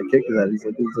kind of kicked to that. He's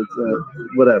like,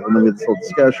 whatever. And then we had this whole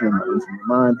discussion in my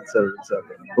mind, et cetera, et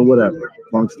cetera. But whatever.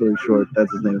 Long story short,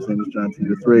 that's his name. His name is John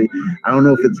Teeter 3. I don't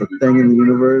know if it's a thing in the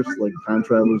universe, like time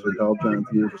travelers are called John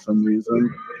Teeter for some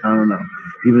reason. I don't know.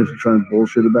 Even if you're trying to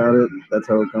bullshit about it, that's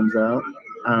how it comes out.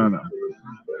 I don't know.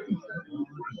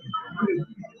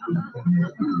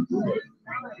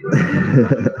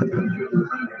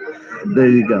 There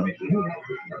you go.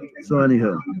 So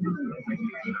anywho,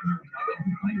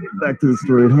 back to the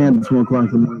story at hand. It's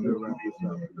 1:00 in the morning. To wrap this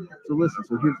up. So listen.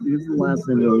 So here's the last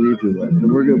thing I'll leave you with,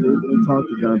 and we'll talk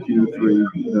to John Teeter 3,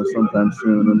 sometime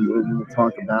soon, and we'll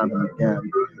talk about him again,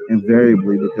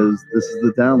 invariably, because this is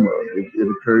the download. It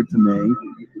occurred to me.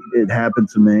 It happened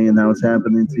to me, and now it's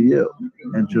happening to you.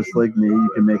 And just like me, you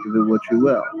can make of it what you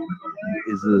will.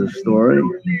 Is it a story?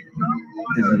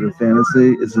 Is it a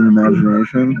fantasy? Is it an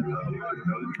imagination?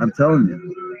 I'm telling you,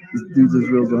 this dude's as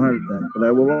real as a heart attack. But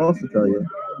I will also tell you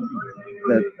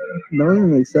that knowing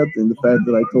and accepting the fact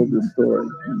that I told this story,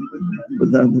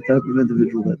 but that I'm the type of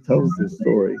individual that tells this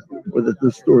story, or that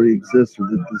this story exists, or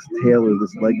that this tale or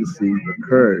this legacy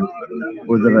occurred,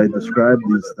 or that I described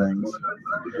these things,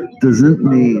 doesn't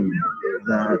mean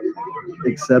that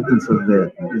acceptance of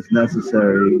it is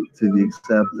necessary to the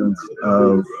acceptance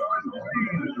of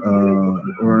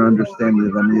or an understanding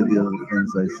of any of the other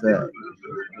things I say.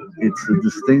 It's a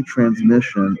distinct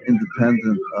transmission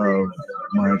independent of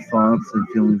my thoughts and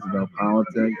feelings about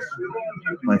politics,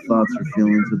 my thoughts or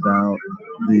feelings about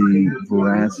the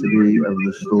veracity of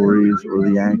the stories or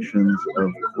the actions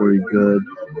of Corey Good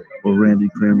or Randy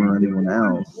Kramer or anyone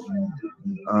else.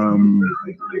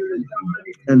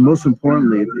 And most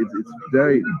importantly, it's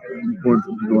very important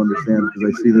for people to understand,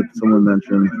 because I see that someone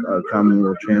mentioned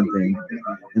Commonwealth chanting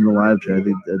in the live chat. I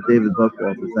think David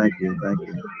Buckwalter, thank you.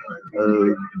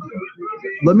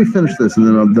 Let me finish this, and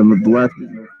then the last piece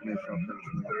of information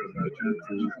I'll finish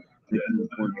to make an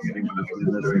important distinction between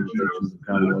this and the teachings of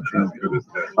Commonwealth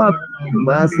chanting.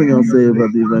 Last thing I'll say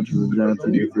about the Adventures of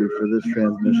Chanter for this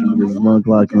transmission, because it's 1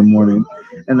 o'clock in the morning,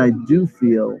 and I do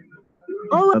feel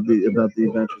about the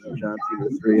Adventures of John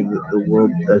Titor 3 and the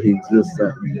world that he exists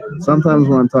in. Sometimes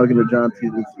when I'm talking to John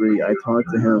Titor 3, I talk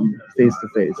to him face to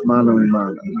face, mano a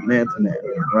mano, man to man,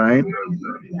 right?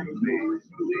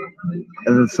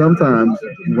 And then sometimes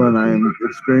when I'm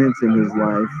experiencing his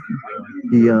life,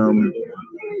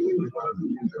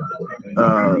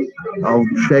 I'll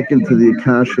check into the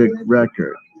Akashic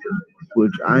record,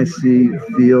 which I see,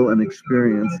 feel, and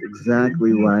experience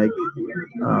exactly like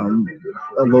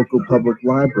a local public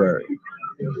library.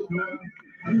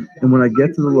 And when I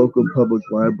get to the local public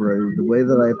library, the way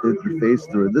that I have to interface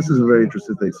through it, this is a very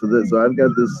interesting thing. So I've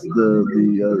got the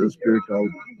spirit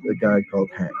called, a guy called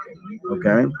Hank,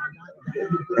 okay,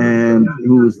 and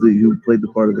who played the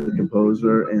part of the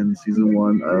composer in season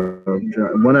 1 of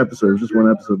one episode. It was just one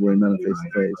episode where he met him face to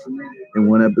face. In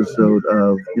one episode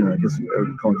of, I guess I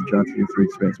would call it the John Titor 3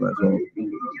 experience. Might as well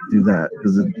do that,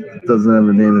 because it doesn't have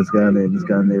a name. It's got a name. It's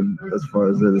got a name as far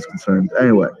as it is concerned.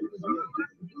 Anyway.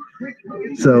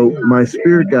 So my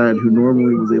spirit guide, who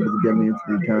normally was able to get me into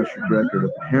the Akashic record,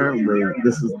 apparently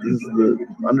this is the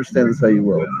understand this how you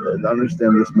will,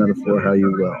 understand this metaphor how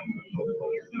you will.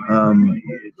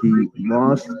 He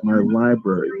lost my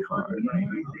library card,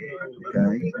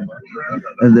 okay,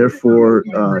 and therefore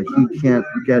he can't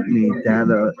get me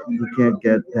data. He can't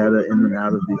get data in and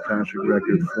out of the Akashic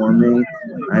record for me.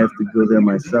 I have to go there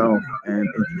myself and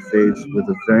interface with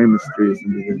a very mysterious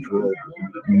individual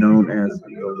known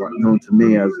to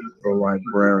me as the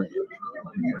librarian.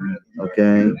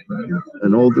 Okay,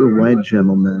 an older white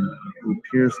gentleman who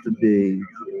appears to be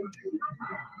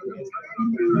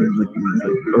like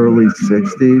early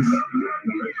 60s,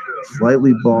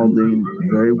 slightly balding,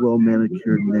 very well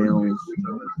manicured nails,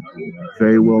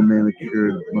 very well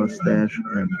manicured mustache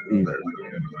and beard.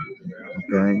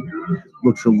 Okay,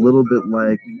 looks a little bit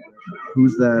like,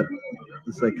 who's that?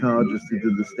 The psychologist who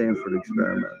did the Stanford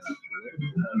experiments.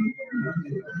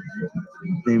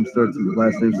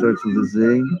 Last name starts with a Z.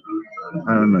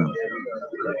 I don't know.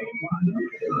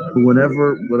 But what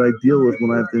I deal with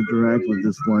when I have to interact with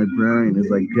this librarian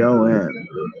is I go in.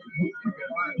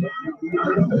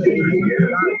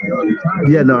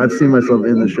 Yeah, no, I've seen myself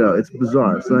in the show. It's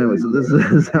bizarre. So anyway, so this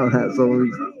is how that. So let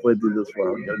me play through this file.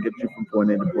 I'll get you from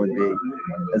point A to point B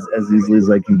as easily as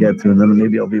I can get to, and then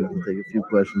maybe I'll be able to take a few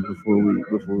questions before we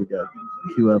get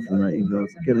queue up for the night. Even though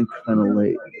it's getting kind of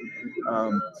late.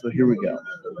 So here we go.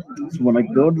 So when I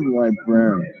go to the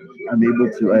librarian, I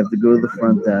have to go to the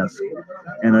front desk,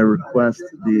 and I request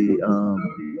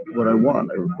what I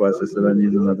want. I said, I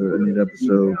need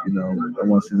episode, I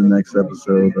want to see the next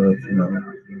episode of,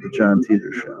 the John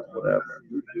Titor show, whatever.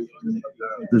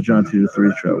 The John Titor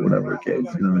 3 show, whatever the case.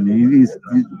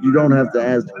 You don't have to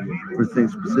ask for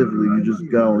things specifically. You just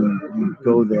go and you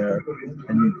go there,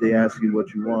 and they ask you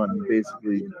what you want. You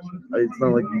basically, it's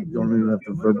not like you don't even have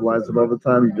to verbalize it all the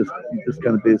time. You just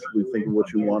kind of basically think of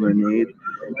what you want or need,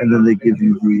 and then they give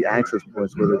you the access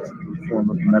points, whether it's in the form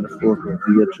of a metaphorical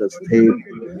VHS tape,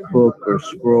 book, or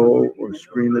scroll, or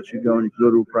screen that you go, and you can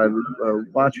go to a private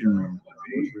watching room.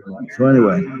 So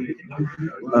anyway,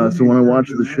 so when I watch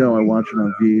the show, I watch it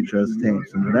on VHS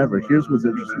tapes and whatever. Here's what's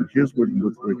interesting. Here's where it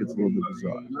gets a little bit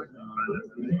bizarre.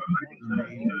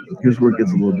 Interesting. Here's where it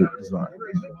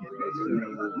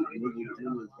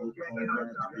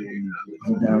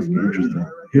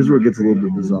gets a little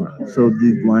bit bizarre. So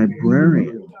the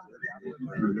librarian,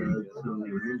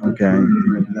 okay,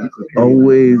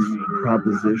 always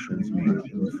propositions me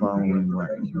in the following way.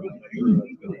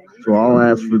 So I'll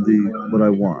ask for what I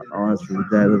want. I'll ask for the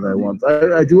data that I want.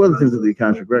 I do other things with the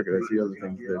Akashic record. I see other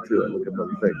things there too. I look at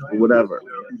other things, but whatever.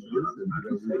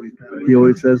 He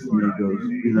always says to me,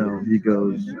 he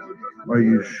goes, "Are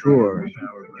you sure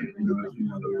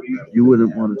you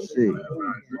wouldn't want to see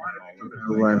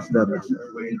the last episode?"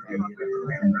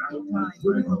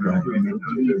 Okay.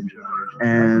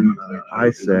 And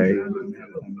I say,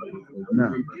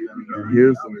 no. And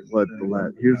here's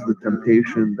the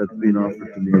temptation that's being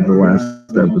offered to me in the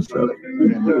last episode.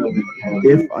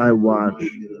 If I watch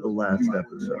the last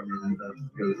episode,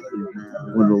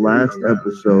 when the last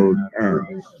episode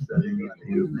ends,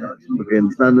 okay, and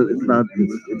it's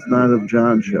not a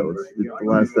John show. The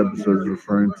last episode is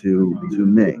referring to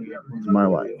me, to my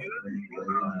life.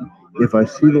 If I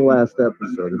see the last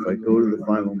episode, if I go to the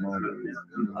final moment,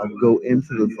 I'll go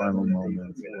into the final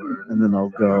moment, and then I'll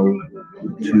go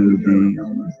to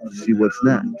see what's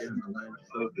next.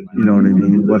 You know what I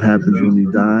mean? What happens when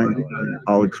you die?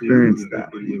 I'll experience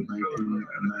that.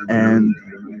 And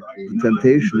the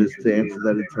temptation is to answer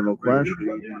that eternal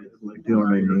question. You know what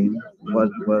I mean?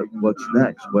 What's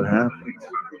next? What happens?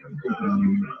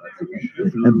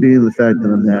 And being the fact that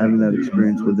I'm having that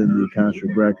experience within the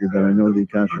Akashic record, that I know the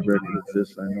Akashic record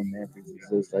exists, I know Matthews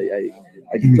exists. I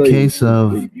can In tell case you,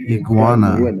 of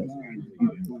iguana,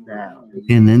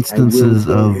 in instances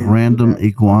of random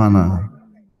iguana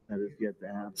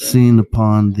seen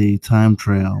upon the time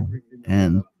trail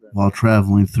and while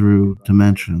traveling through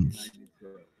dimensions,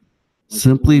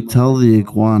 simply tell the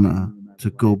iguana to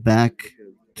go back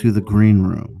to the green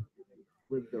room.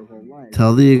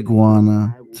 Tell the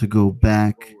iguana to go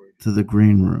back to the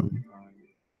green room.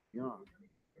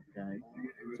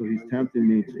 So he's tempting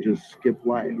me to just skip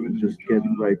life and just get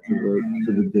right to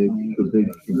the big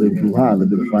hoo-ha, the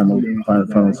big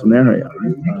final scenario.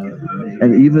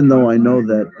 And even though I know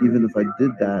that even if I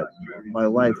did that, my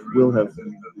life will have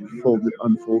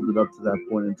unfolded up to that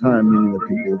point in time, meaning that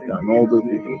people have gotten older,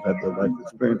 people have had their life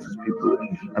experiences,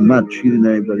 I'm not cheating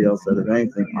anybody else out of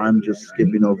anything. I'm just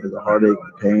skipping over the heartache,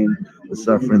 the pain, the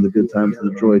suffering, the good times,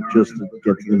 the joy, just to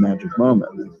get to the magic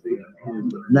moment.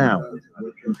 Now,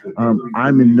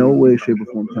 I'm in no way, shape, or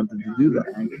form tempted to do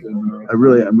that. I'm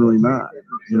really not.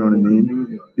 You know what I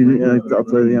mean? I'll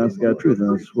tell you the honest God truth,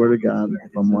 and I swear to God,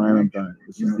 if I'm lying, I'm done.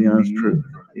 This is the honest truth.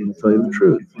 I'm going to tell you the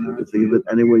truth. You can think of it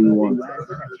any way you want.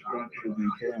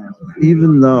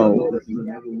 Even though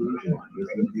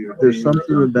there's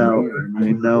something about,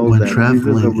 I know when that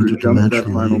traveling even though we're jump to that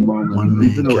final interdimensionally, moment, one may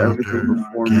even though everything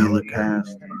before me in the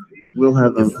past will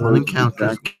have if one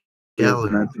encounters exactly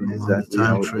Gallagher meant to be along the exactly time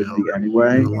how it trail would be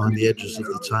anyway. and along the edges of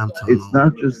the time tunnel, It's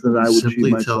not just that I would cheat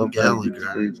simply tell myself out of the Gallagher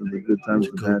experience of the good times,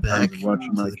 to the go bad times, back of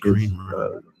watching my to the kids green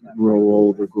room. grow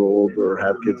older, or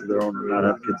have kids of their own, or not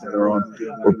have kids of their own,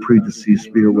 or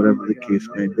predeceased me, or whatever the case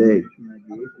may be.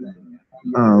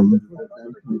 How do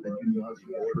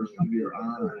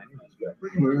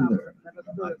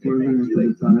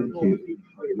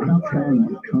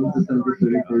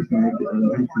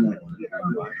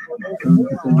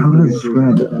I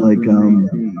describe it? Like,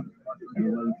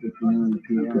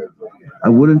 I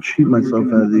wouldn't cheat myself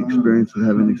out of the experience of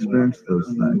having experienced those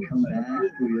things.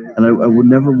 And I would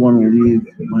never want to leave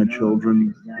my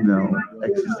children,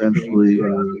 existentially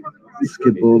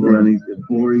skip over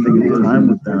anything of time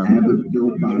with them.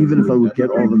 Even if I would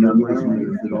get all the memories,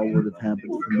 and if it all would have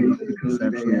happened for me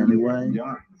essentially anyway.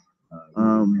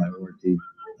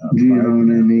 You know what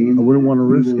I mean? I wouldn't want to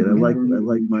risk it. I like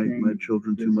my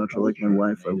children too much. I like my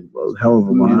wife a hell of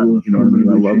a lot. You know what I mean?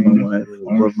 I love my wife. I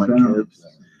love my kids.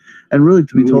 And really,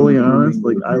 to be totally honest,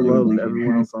 like I love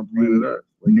everyone else on planet Earth.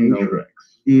 Like,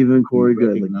 even Corey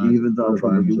Good, like even Donald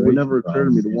Trump. Like, it would never occur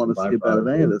to me to want to skip out of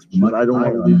any of this because I don't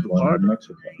want to leave the party.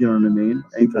 You know what I mean?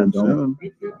 Anytime soon.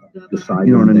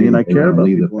 You know what I mean? I care about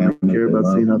people and I care about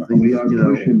seeing how things,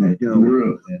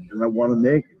 and I want to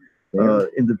make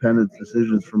independent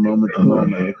decisions from moment to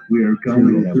moment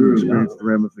to experience the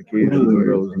ramifications of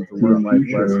those and to learn life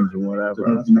lessons and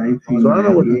whatever. So I don't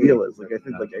know what the deal is. Like I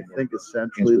think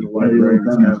essentially the librarian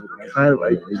is kind of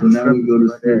like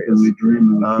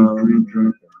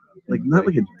like not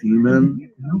like a demon,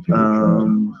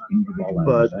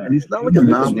 but and he's not like a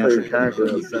non-player character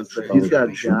in the sense that he's got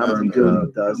a job to do and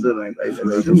he does it. And I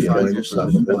assume he does it for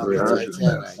the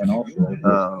consciousness. And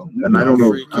I don't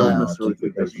necessarily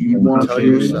think that he wants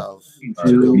you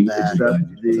to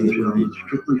accept the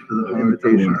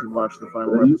invitation to watch the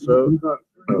final episode.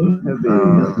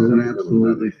 an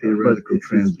absolutely theoretical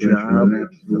transmission,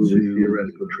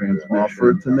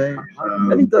 offered to me,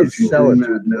 and he does sell it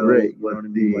to a degree. You know what I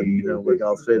mean? Like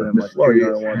I'll say to him, like, well, I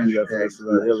want to do that for this and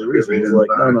that. The other reason he's like,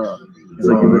 no. He's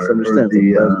like, you misunderstand.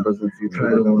 It's like past, present, future.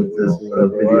 I don't know what this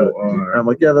video are. And I'm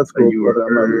like, yeah, that's cool, but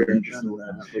I'm not really interested in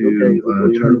that. He's like,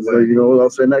 okay. So you know what I'll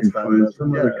say next time? And I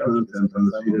said, yeah, content on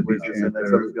the CW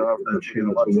Chanter,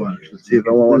 see if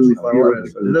I want to watch the final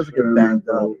episode. He doesn't get banged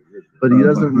up, but he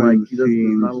doesn't like.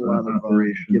 There's not a lot of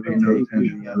give and take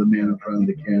in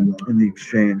the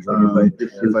exchange. Like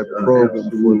if I probe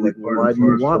him for like, why do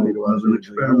you want me to watch it?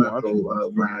 I don't want you to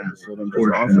watch the episode. I'm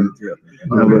just offering it to you.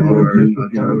 And I'm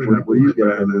like, what do you get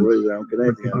out of it? I don't get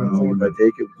anything out of it. If I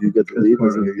take it, do you get to leave? I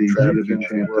said, you're trapped.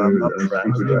 I'm not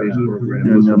trapped.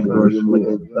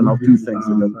 And I'll do things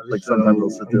like sometimes I'll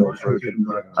sit there.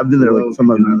 I've been there like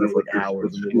sometimes I've been there for like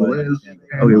hours. And be like,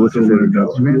 okay, what's your favorite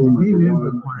color? And it'll be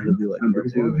like,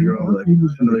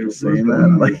 you're saying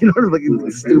that, like, you know, like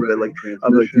it's stupid. Like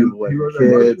I'm like, do you have like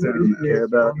kids? Or do you care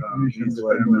about? He's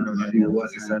like,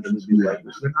 just essentially be like,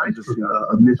 I'm just,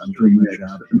 I'm doing my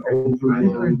job.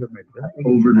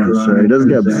 Sir, he doesn't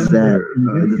get upset.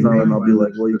 I'll be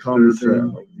like, well, you call me sir.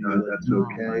 Like, that's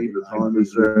okay. You're calling me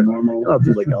sir. I'll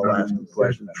do like, I'll ask him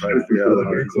questions, try to figure out like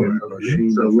if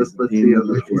he's a machine,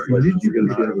 if he's like, he's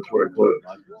gonna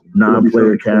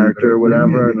non-player character or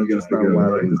whatever, and there's just not a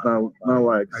lot of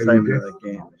excitement in that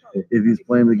game. If he's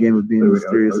playing the game of being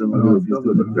mysterious and aloof, he's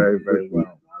doing it very, very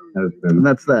well. And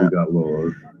that's that.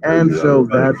 And so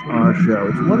that's our show.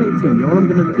 It's 1:18. You know what I'm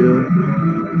gonna do?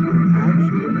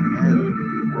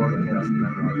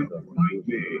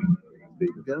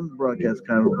 We're getting the broadcast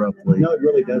kind of abruptly. No, it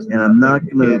really does. And I'm not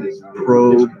going to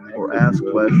probe or ask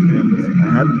questions. I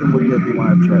haven't been looking at the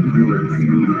live chat really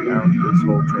throughout this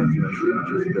whole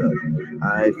transmission, which is good.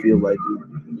 I feel like a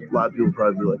lot of people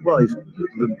probably be like, well, this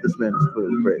man is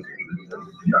clearly crazy.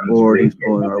 Or he's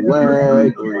pulling our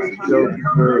leg, or he's a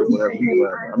joker, or whatever.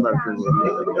 But I'm not sure what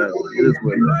that. It is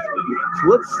what it is. So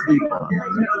let's sleep on it.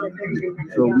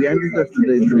 So we ended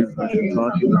yesterday's transmission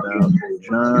talking about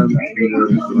John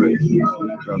Peter's the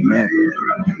Mantle.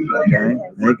 Okay?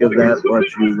 Think of that what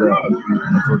you will. I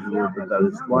told you a little bit about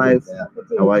his life,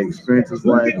 how I experienced his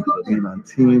life, being on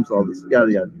teams, all this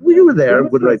yada yada. Well, you were there.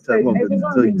 What did I tell you? Well, did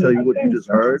I tell you what you just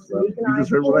heard? You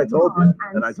just heard what I told you,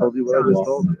 and I told you what I just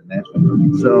told you.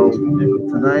 So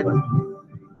tonight,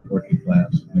 working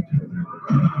class.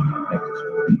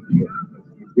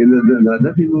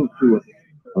 Let me move to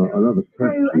another question.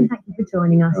 Hello, and thank you for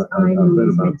joining us. I'm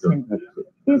Louise Vincent.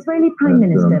 The Israeli Prime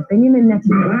Minister Benjamin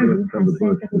Netanyahu has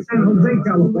said that the San Jose,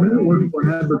 California, working for an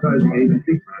advertising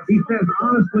agency. He says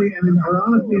honesty and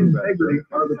integrity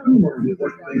are the two most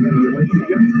important things in a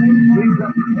relationship.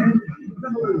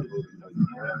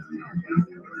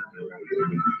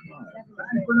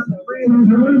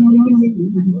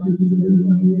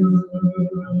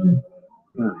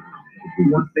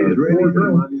 Once they Israeli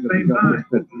girls at the same time.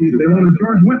 They want to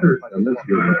George Winters. Welcome,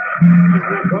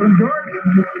 George.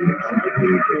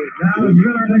 Now, you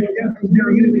got our next guest. Is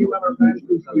hearing anything about our fashion?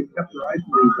 We've kept her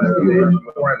isolated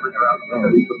before I bring her out.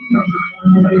 He's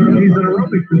an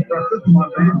aerobics instructor from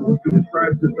Los Angeles who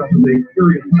describes herself as a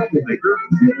serious troublemaker.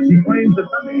 She claims that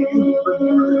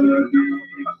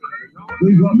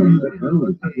please welcome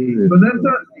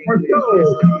Vanessa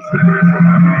Marceau.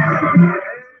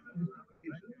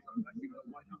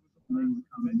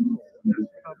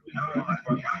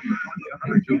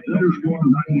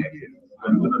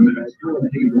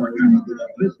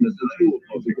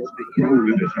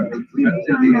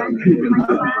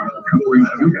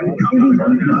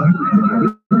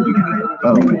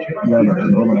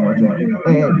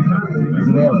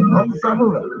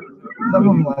 Some of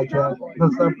them like Jack. No,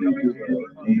 some.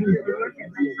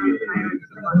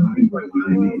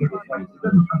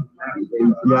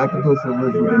 Yeah, I can post a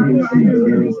list of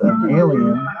there's an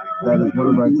alien that is one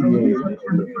of our TAs.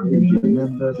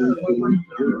 Memphis, and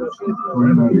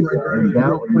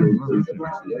that one.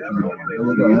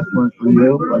 That's one for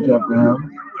you. Watch out for him.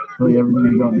 Tell you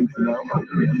everything you don't need to know.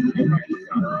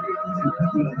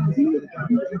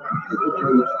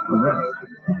 All right.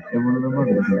 And one of them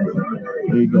others.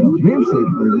 There you go. Dream safe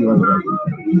for you.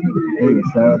 Hey,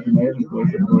 shout out to Nate, of course.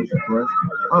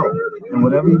 Oh, and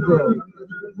whatever you do,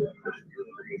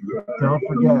 don't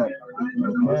forget.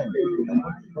 Okay.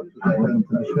 Welcome to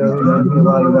the show. There's a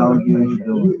lot of allegations.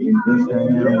 This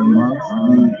area amongst the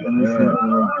innocent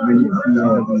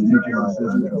teaching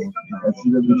assistants at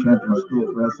CW Chanter School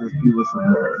for SSP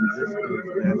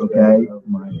whistleblowers. Okay?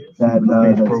 That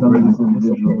some of these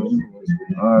individuals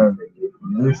are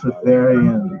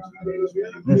Luciferian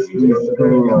This needs to go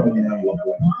wrong.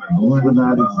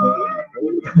 Illuminati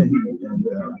and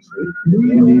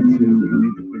we need to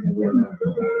figure that out.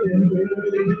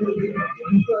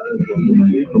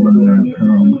 Preliminary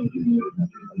come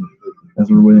as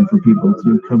we're waiting for people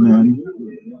to come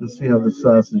in to see how the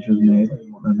sausage is made.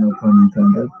 No pun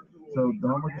intended. So the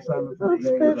homework assignment for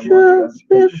today is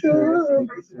special.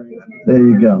 There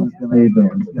you go. How you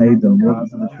doing? Welcome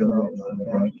to the show.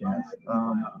 Broadcast.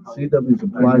 CW's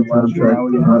Applied Contract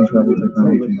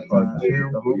Technology Part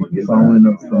 2. Following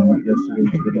up from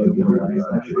yesterday's video where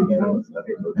I actually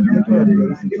and began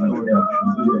the introduction.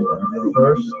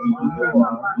 First,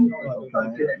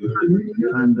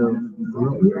 kind of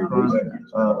group project.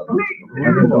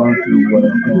 Having gone through what I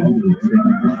think is the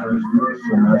first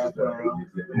semester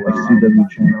of CW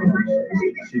Chanter,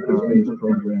 secret space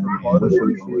program,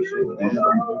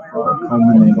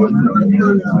 culminating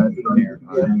in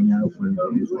hanging out with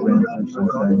ran through some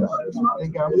things.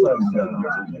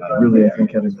 Really, I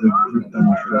think had a good group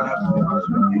demonstration of what was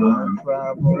going on.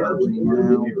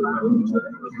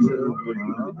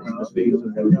 The phase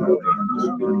of the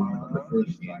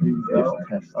first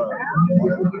test.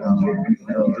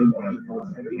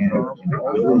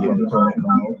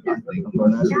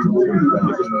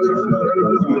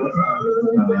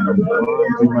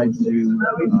 We might do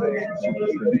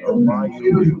so far, and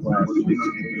a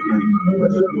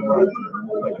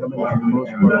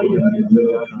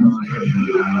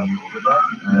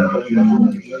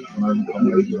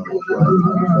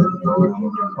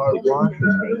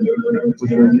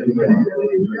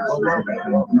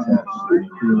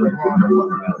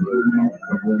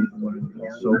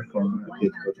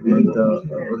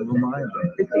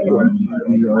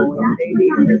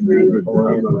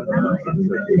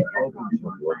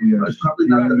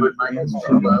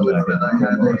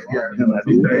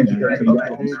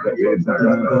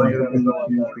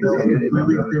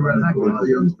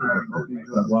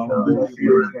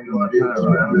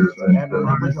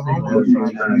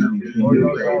reminder, we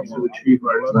are to achieve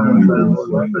our time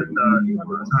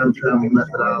travel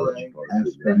methodology.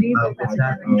 It's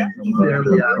happening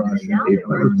fairly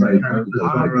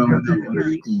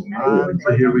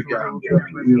so here we go.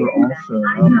 We were also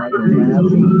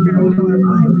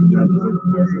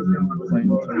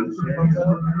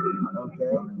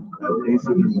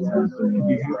basically what's happening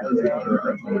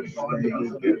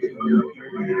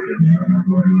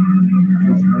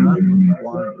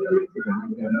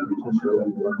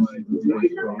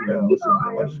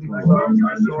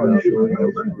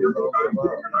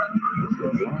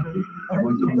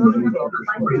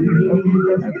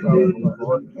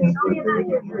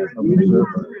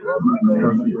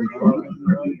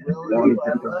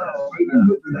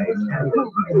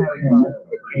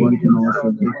one can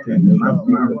also dictate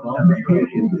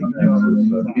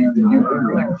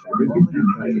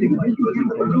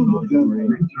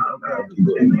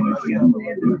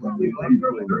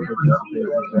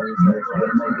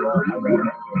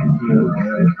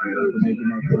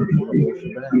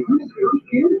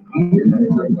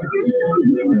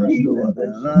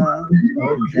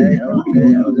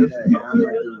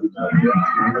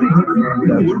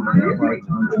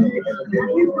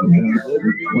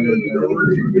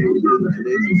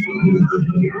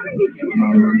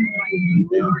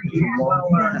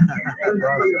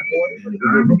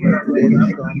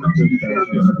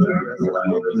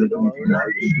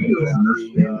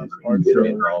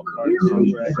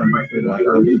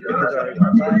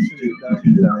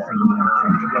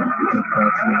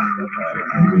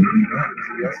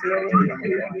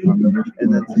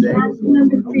and then today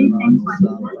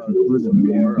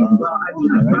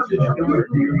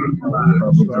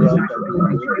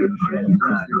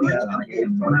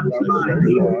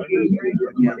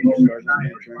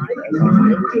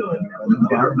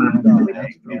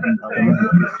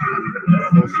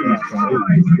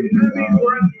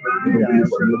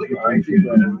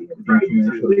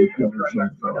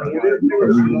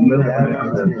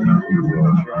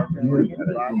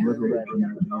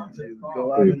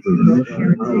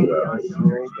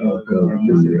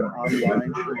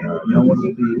no one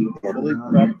will be fully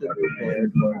prepped and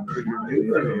prepared for your new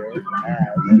career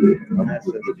as an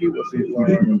SSP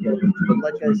whistleblower. But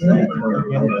like I said, the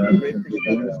great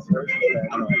thing about this course is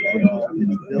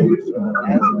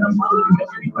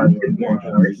that it's built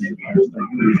as an SSP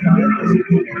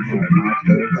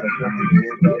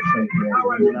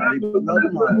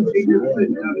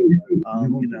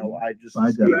I just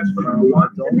from my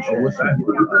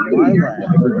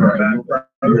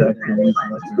lab. fell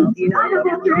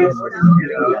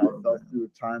through a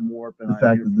time warp, and the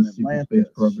fact that the secret space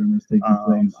program is taking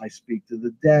place I speak to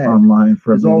the dead. online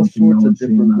for There's all sorts of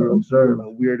different observe.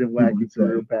 weird and wacky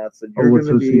career paths that Oh, you're what's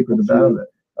going so to be able secret about to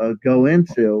it? go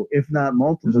into, if not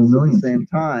multiples at the same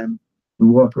time. We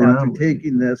walk After around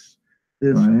taking this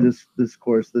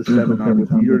course, this There's no seminar with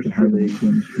time yours they can hide truly, in the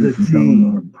the streets and tell them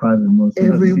team. our private most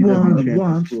Everyone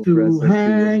wants to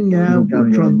hang out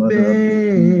with Trumpet.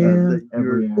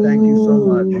 Thank you so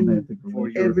much.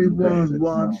 Everyone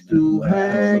wants to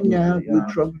hang out with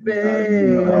Trumpet.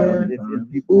 I've been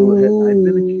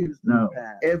accused in the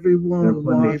past. Everyone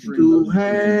wants to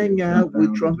hang out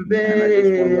with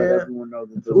Trumpet.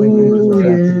 Ooh,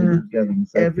 yeah.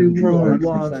 Everyone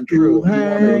wants to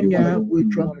hang out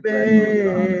with Trumpet. How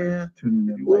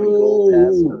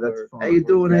you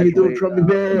doing? How you doing, Trumpet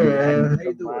Bear? How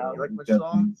you doing? You like my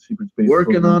song?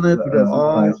 Working on it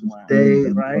all day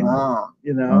long.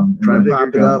 You know, Trying to pop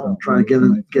it up, trying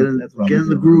to get in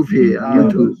the groove here on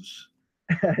YouTube.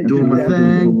 Doing my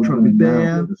thing, Trumpet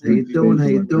Bear. How you doing? How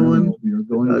you doing?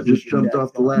 Just jumped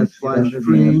off the last live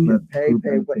stream.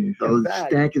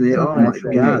 Stanking it. Oh my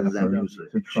God, is that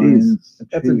music? Jesus,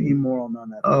 that's an immoral,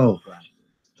 non-ethical practice.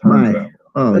 My.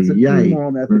 Oh, yay.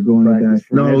 We're going back.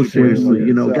 No, seriously,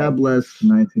 you know, God bless the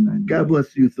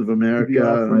 1990. youth of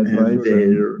America and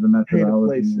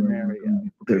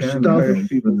their stuff,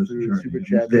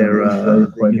 their,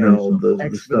 you know, the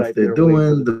stuff they're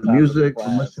doing, the music.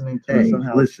 Hey,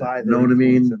 listen, you know what I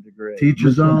mean? Teach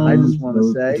his own. I just want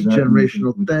to say, it's a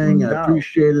generational thing. I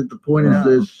appreciate it. The point is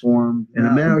this: in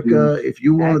America, if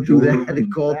you want to do that and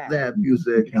call that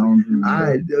music,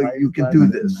 you can do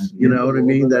this. You know what I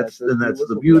mean? That's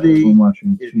the beauty.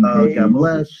 God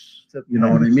bless. You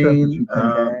know what I mean?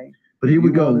 But here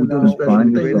we go. We're doing a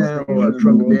special thing now.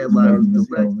 Trumpet Band Live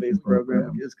Space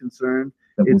program is concerned.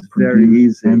 It's very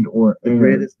easy. The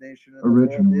greatest nation in the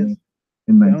world is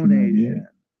in 1998.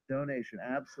 Donation,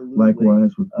 absolutely.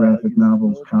 Likewise with graphic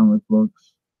novels, comic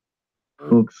books,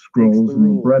 scrolls,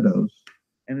 and librettos.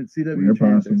 And it's CW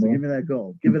Chanter, so give me that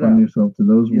gold. Give it up. Yourself to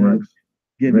those works.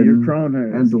 Give me your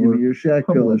kroners, give me your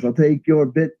shekels. I'll take your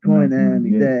Bitcoin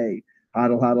any day.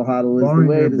 Hodl, hodl, hodl is the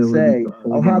way to say.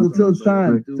 I'll hodl till it's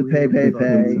time to pay. They're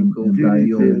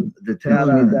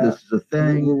telling me that this is a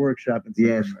thing. We're workshopping.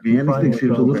 Yes, anything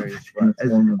seems a little.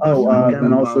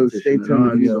 And also stay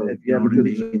tuned if you have a good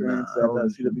experience at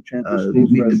CW Chanter School.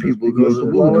 Meet the people who go to the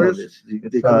blowers.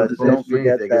 Don't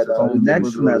forget that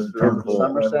next semester, in the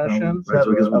summer session, we're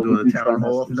doing a town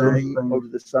hall thing over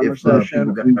the summer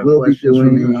session. We will be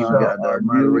doing our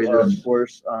new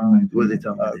course,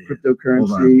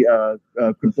 cryptocurrency.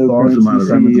 Cryptocurrency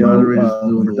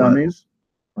CEO for dummies.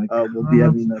 We'll be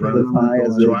having Cliff High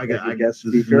as a guest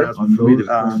speaker,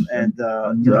 and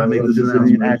this is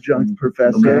an adjunct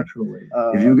professor.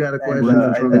 If you got a question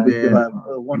for Trumpet Bear,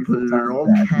 you put it in all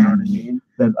caps.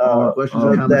 Questions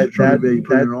or comments for Trumpet Bear, you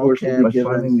put it in all caps.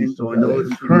 So I know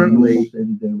it's currently,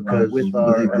 because with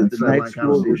the night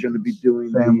school, we're going to be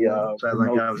doing the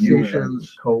sideline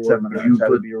conversations. Seminars, how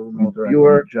to be a remote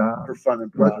viewer for fun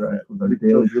and profit. So if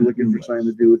you're looking for something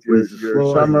to do with your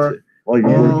summer, while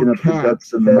you're working up the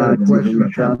guts and the mind to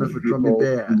reach out to people,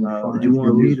 did you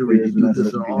want me to redo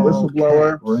this in all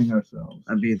whistleblower?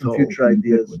 I'm being told. Future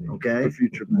ideas, okay,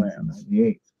 future plans.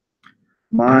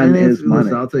 Mine is money.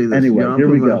 I'll tell you this. Anyway, here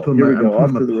we go. Off to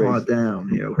the part down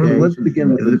here. Okay. Let's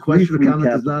begin with the question or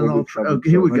comment is not all. Okay,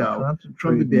 here we go.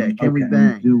 Trumpet Bear, can we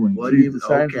bang? What do you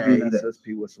decide to be an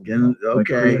SSP whistleblower?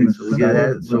 Okay, so we got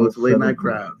that. So it's a late night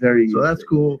crowd. So that's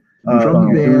cool.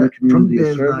 Trumpet Bear is not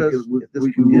good. What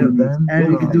we can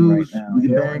do is we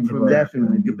can bang for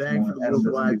definitely. We can bang for the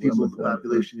worldwide people of the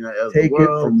population of take the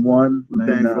world. It from one.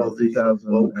 Bang for all these.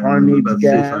 Car needs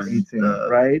gas,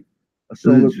 right? A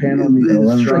solar panel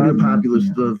needs string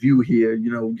populist view here.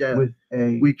 You know,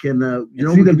 we can. You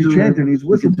know, CW Chanter needs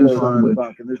whistleblowers on the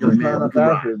bunk, and there's just not enough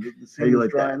out here. The scene is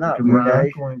drying up. Okay,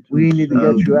 we need to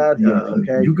get you out here.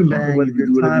 Okay, you can bang. Whether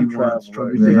You you're time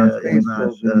traveler, we're not the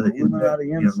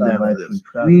inside.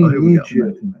 We need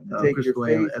you to take your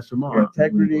faith, your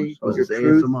integrity, your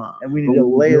truth, and we need to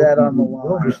lay that on the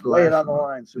line. Lay it on the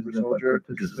line, super soldier.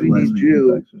 We need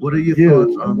you. What are your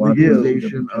thoughts on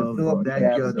legalization of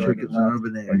backyard chickens in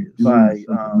urban areas? By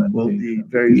the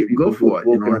various people go for it.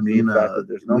 You know what I mean?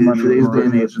 There's no money. Today's day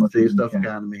and age, today's tough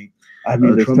economy. I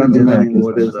mean, there's tons of money in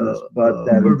this business, but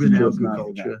that urban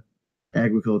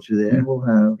agriculture there,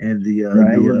 and the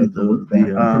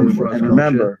and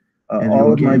remember.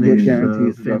 All of my gift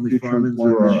guarantees about future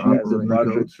employment as a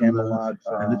Project Camelot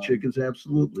and the chickens,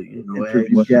 absolutely.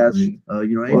 Interview guests,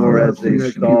 or as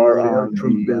a star on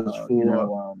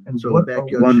the So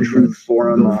backyard One chickens, Truth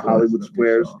Forum, Hollywood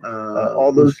Squares.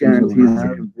 All those guarantees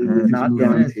are completely not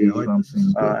guaranteed,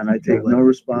 and I take no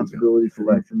responsibility for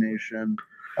the information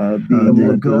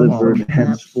being delivered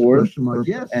henceforth.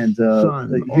 And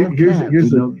here's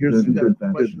some good words to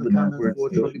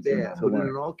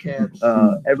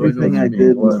learn. Everything I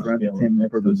did was for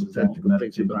entertainment purposes only,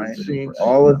 right?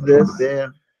 All of this is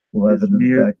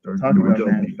mere talk about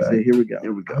magic. Say, here we go.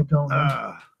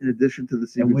 In addition to the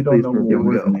secret space program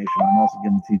information, I'm also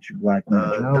going to teach you black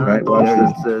magic. Right? Watch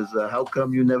this. Says, how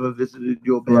come you never visited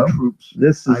your band troops?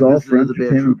 This is all for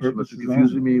entertainment purposes.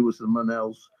 Confusing me with someone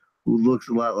else who looks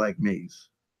a lot like me.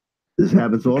 This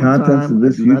happens all the time. Contents of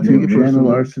this YouTube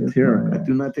channel are satirical. I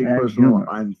do not take personal.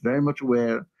 I'm very much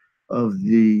aware of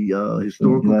the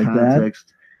historical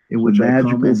context in which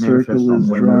magical circle is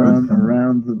drawn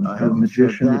around the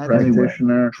magician, the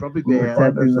practitioner,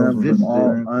 protecting them from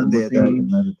all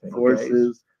unseen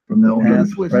forces from the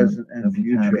past, present, and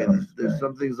future. There's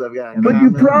some things I've got. But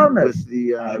you promised.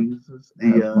 I didn't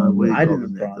promise.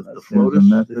 The floaters,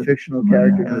 the fictional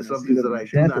character known as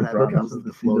Chanter promised.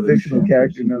 The fictional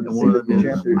character known as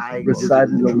Chanter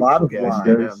recited a lot of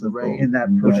lines in that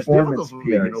performance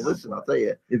period. Listen, I'll tell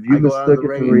you. If you mistook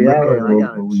it for reality,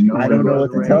 I don't know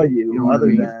what to tell you other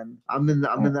than I'm in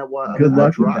that one. Good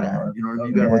luck with that. You know what I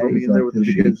mean? You guys throw me in there with the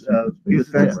shoes.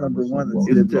 Defense number one that's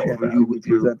Is it for you with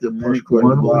your the push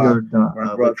collectible? Are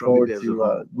brought forward to answer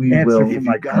for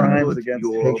my crimes against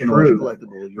the truth,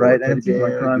 right? Answer my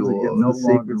crimes against the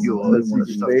secret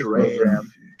space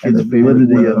program and the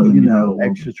validity of,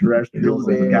 extraterrestrials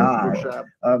and God.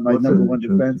 My number one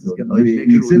defense is going to be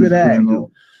Exhibit A.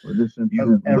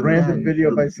 A random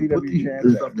video by C.W.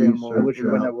 Chanter. I wish you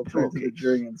would have to the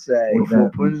jury and say,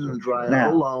 put it in the dryer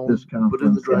alone. Put it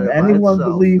in the dryer. If anyone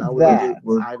believes that,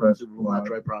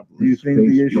 do you think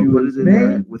the issue is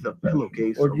me, with a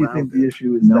pillowcase, or do you think the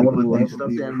issue is that you want to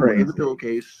be crazy? In the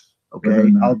pillowcase.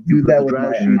 Okay, I'll do that with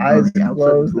my eyes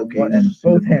closed and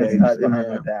both hands tied behind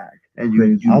my back. And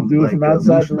I'll do it from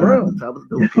outside the room.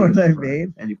 You know what I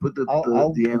mean? And you put the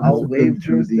I'll wave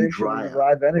through the jurisdiction dryer. and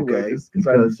arrive anyway, because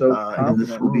I'm so confident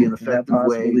this would be an effective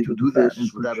way to do this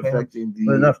without affecting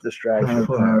the enough distraction and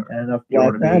enough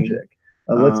black magic.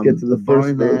 Let's get to the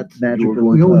first magical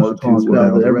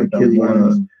spell that every kid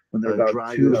learns when they're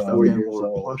about 2 to 4 years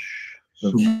old. So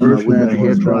first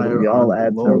magical spell that we all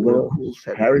add to our little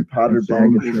Harry Potter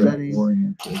bag of tricks.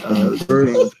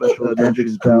 First special magic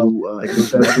spell that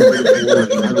goes back to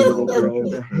the little girl.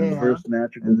 The first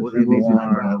magical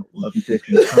memoir of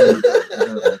fiction. Okay,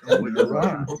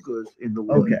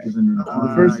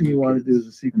 the first thing you want to do as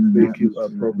a secret space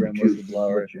program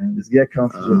whistleblower is get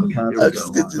comfortable with the concept. I'm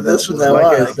just gonna do this from now like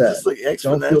on. I said,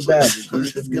 don't feel bad. You're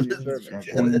Just doing gonna your service.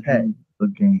 Hey, the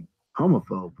game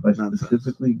homophobe by nonsense.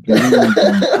 specifically getting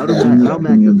How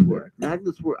magnets work?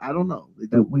 Magnets work. I don't know. They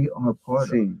that do. we are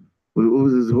part of. What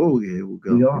was this? Oh, okay, we'll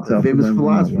go. We are. It's a famous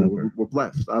philosopher. We're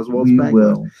blessed. Oswald We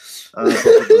Spengler. will.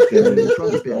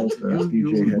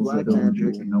 Black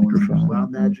magic.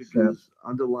 Wild magic is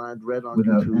underlined red on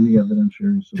Without YouTube any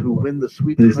evidentiary to support. win the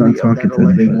sweet He's not honey of talking that to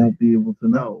them. They election. won't be able to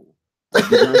know. No. I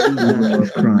did not do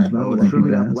He's that. crying. No, Thank it's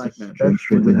certainly you, not guys. black magic. That's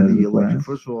straight Win ahead of the the election. class.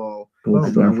 First of all, Gold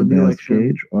I star for win the Bass election.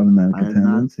 Cage, automatic I am not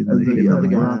attendance. the You know, other you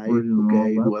guy,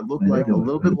 okay, who I look like a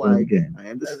little bit like. I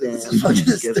understand.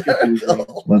 It gets confusing.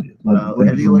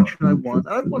 Any election I won,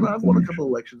 I've won a couple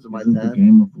elections in my Isn't the time.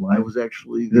 game of life I was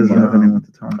actually He doesn't have anyone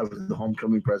to talk I was the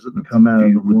homecoming president. come out If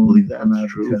of you the would womb, believe come out that's of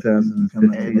true.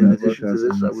 2015, And in addition to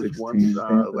this, I was once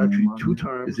 2016. actually 2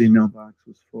 terms. His email box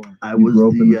was full. I You was grew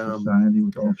up in a the society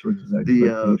with all sorts of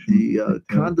expectations. the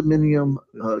condominium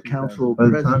council By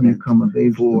the time you president come of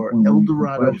age, for to the point where you El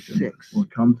Dorado question 6 or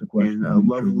come to question in the nature of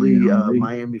lovely reality,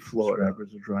 Miami, Florida.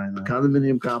 Subscribers are drying The up.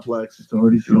 condominium complex it's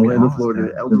already in so Orlando, lost.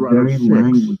 Florida. El The Dorado very 6.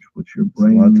 language which your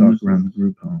There's a lot brain of talk uses around the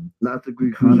group home. Not the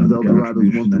Greek Jews with El Dorado's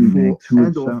 1 through 4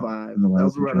 and all 5. And the El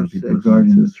lives of Dorado young 6. people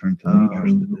regarding to this turn to I nature.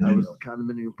 was the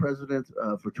condominium president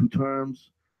for 2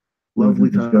 terms. Lovely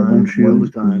Won't time, you lovely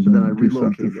time. But then I do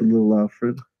something relocated. for little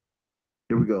Alfred?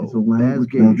 Here we go. It's a Baz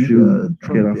language won't Gage, you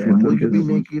Trump get off your will you be tickets?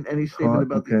 making any statement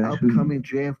about the Okay. upcoming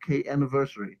JFK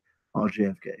anniversary on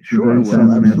JFK? It's Sure, very I will.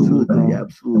 sensitive Absolutely, call. And we're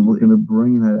absolutely. going to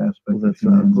bring that aspect Well, that's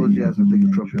of humanity Close your eyes and think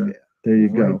of Trump nature again. There you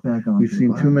go. right back on We've to seen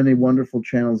the too many wonderful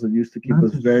channels that used to keep Not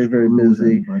us to very, very screw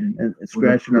busy anybody. and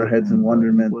scratching our heads in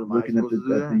wonderment, What am I looking at supposed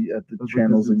to do the But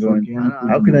channels and because going, it's organic,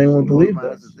 how can anyone Close believe my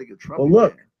eyes this? and think of Trump Well,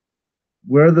 look, again.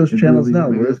 Where are those channels now?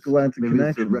 Maybe Where's it's- Galactic maybe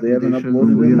it's a Connections? They haven't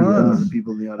recommendation uploaded in from months. the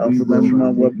people in the Alpha audience.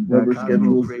 Benjamin Weber's Cosmo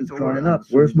schedule is creates drying order. up.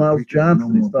 Where's Miles Preachers Johnson?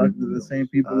 no He's talking to the same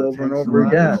people over and Thanks over a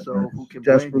lot. again. So who can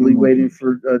blame Desperately you? waiting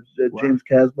for James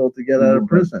Casbolt to get out of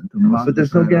prison. But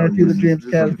there's no guarantee that James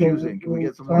Casbolt confusing. Can we will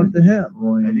get some talk more? to him.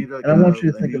 I need like, And I want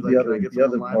you to think of like, the can I get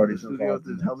other someone live in parties the studio involved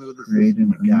in to help me this. with this? Oh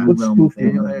my God. What's Spoof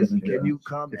Daniel going has, to can do? you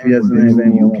come If he has and an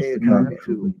anything he do wants UK to come economy to.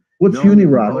 too? What's No,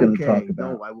 Unirock going to okay, talk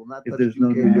about? no, I will not If touch there's no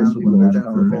UK new economy whistleblower without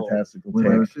from the vault. Fantastical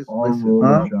Listen, Tales.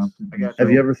 Huh? I got Have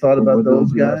you ever thought about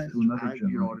those guys? you know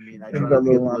what I mean? I Think try about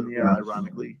not to get Little on the political, Earth.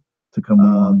 ironically. To come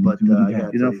along But and do it I again.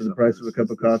 gotta You know, tell for the something. price of a cup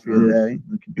of coffee a This day, is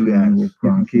the continual you can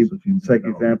process keep of human psychic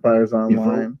development. vampires You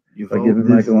online vote, by giving This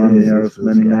Michael on the is Earth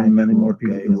many more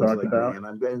people okay, to it looks talk like about. me,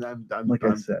 and I'm Like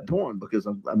I said. torn because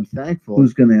I'm thankful.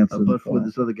 Who's going to answer the But for phone?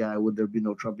 this other guy, would there be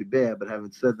no Trumpy Bear? But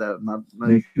having said that, I'm not a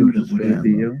Make sure hugest that Would it fan.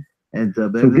 be you? And So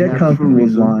everything get happens for a comfortable with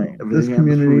reason. lying. This Everything happens for a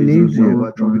community reason. needs you.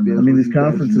 What Trumpy Bears I mean, with these you guys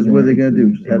conferences, today. what are they going to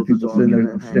do? Just have Able to people talk sitting and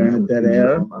there hang staring out at with dead you,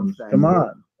 air? I'm Come thankful.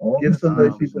 on. Give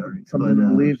somebody people something to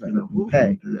believe in.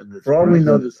 Hey, for all we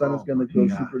know, the sun is going to go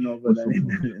supernova at any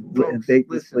minute and bake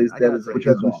this place dead as a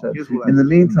cue ball. In the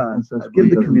meantime, give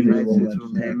the community a little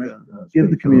entertainment, give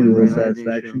the community a little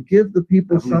satisfaction, give the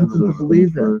people something to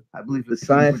believe in. I believe The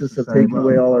scientists have taken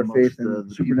away all our faith in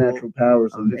supernatural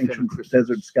powers of I'm a big fan of ancient Christmas.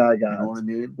 desert sky You know what I gods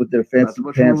mean? with their Not fancy so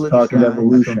much pants religious talking guy,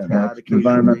 evolution, God,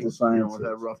 environmental occasionally, you know, sciences. I've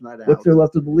had a rough night What's out. there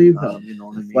left to believe in? You know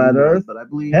what I The mean? flat Earth? But I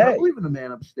believe Hey. in a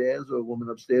man upstairs or a woman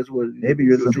upstairs. Maybe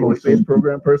you're the joint space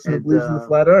program person who And, believes in the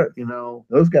flat Earth. You know,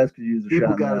 Those guys could use a people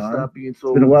shot in got the to arm. stop being so.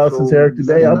 It's been a while since Eric Dubay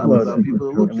messed up about uploaded. people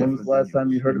that look And when was different the last than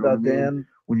time you heard know what about I mean? Dan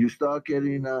When you start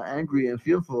getting angry and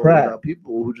fearful Pratt? about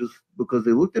people who just because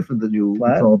they look different than you,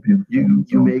 Flat? It's all beautiful.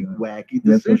 you make wacky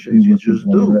decisions. You just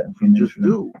do. You just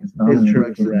do. His His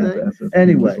trigger Brexit rap. thing.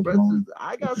 Anyway,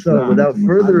 I got so stocks. without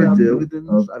further I've got ado,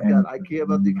 dividends. I care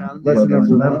about the economy. lesson I've got number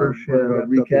some one, wrapped up in,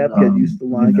 recap, get used to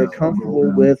lying, get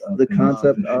comfortable with the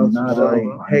concept of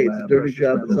lying. Hey, it's a dirty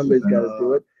job, but somebody's got to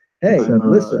do it. Hey,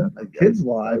 listen, kids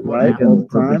lie, right, all the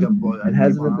time. It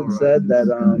hasn't it been said that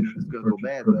it's gonna go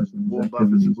bad, but Warren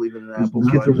Buffett's believing in Apple.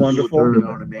 Kids are wonderful. You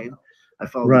know what I mean? I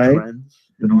follow Right. the trends.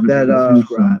 You know what That, I mean?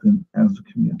 Subscribe as a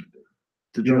community.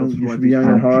 to you should be young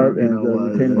at heart and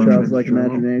retain a childlike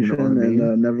imagination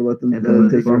and never let them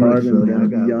take your heart and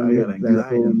be young and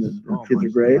youthful and kids are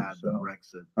great.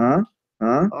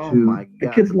 Huh? Oh my The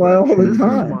God! kids lie all the This is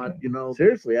time. what, you know,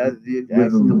 Seriously,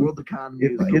 the world economy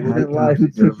if is the a kids little didn't lie, who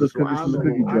bit took those so cookies from the I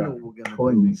cookie know jar? what we're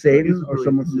gonna do. Satan or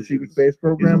someone from the secret space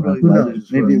program? These are Who really knows?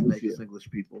 decisions Maybe for it us was make you. as English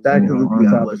people. Back You to know, the God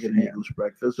topic bless at you, hand. English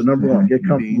breakfast. So number one, get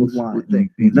comfortable with Beans lying. with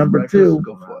beans Number breakfast, two,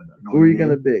 go for it. You know who are you what I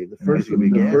going to mean? be? The first It's gonna be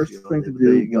gassy, thing to but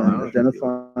there do you go. when I like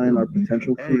identifying our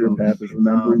potential career Anyway, path is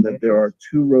remembering that there are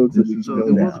two roads that we can So go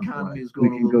the world down. economy is We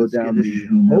going can a go little bit down skittish.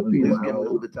 the Hopi It's getting a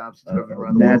little road, bit topsy-turvy around the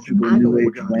world. magical I know new what we're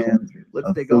age gonna do. land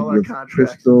Let's take filled all our with contracts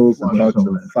crystals and flush talks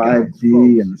them. of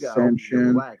 5D and ascension.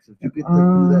 Relax. If you get to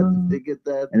do that, if they get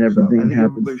that, And I everything think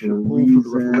happens everybody for a should pull for the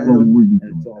reason, referendum. and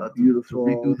it's all To beautiful.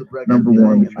 redo the Brexit Number thing,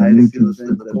 one, and if you I need see to this in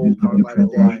the do cold the hard light of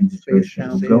day. transition Space search,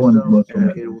 Council, go and look It's at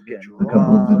okay to get a couple of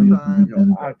wrong. videos Sometimes,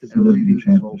 and Octopus,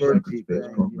 Chanter bird Secret Space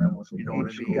thing, program was you know what I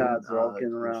engaged mean? gods are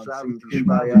walking around singing Savitri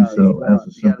Kumbaya. do so as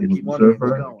a You gotta simple keep the observer.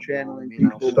 going, channeling you know,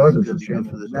 people. Start it's as a gonna be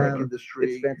good for the tech It's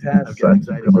industry. fantastic. I've got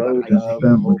anxiety about IT.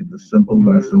 Then look at the simple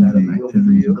lessons and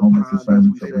activities and homework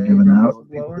assignments that were given out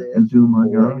and do them on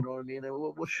your You own. know what I mean?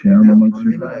 Share them amongst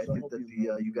your I friends. think that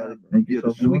you got to Make get a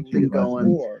yourself sweet thing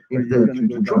going. If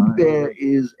The Trump bear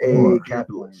is a Or-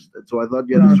 capitalist, and so I thought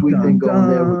you had a sweet thing going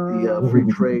there with the free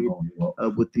trade,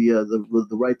 with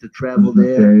the right to travel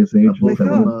there, nefarious agents both that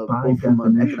from will by an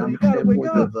definition economic standpoint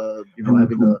of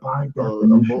having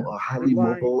a highly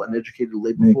mobile and educated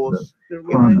labor force,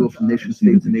 able to go from nation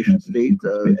state to nation state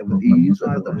and with ease.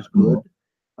 I thought that was good.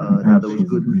 I thought that was a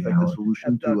good and effective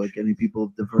solution to getting people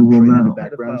of different training and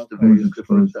backgrounds to various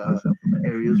different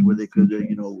areas where they could,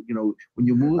 when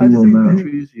you move to different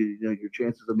countries, your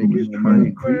chances of making money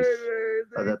increase.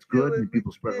 That's good, and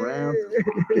people spread around.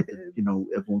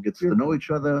 Everyone gets to know each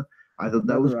other. I thought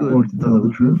that was good. I thought that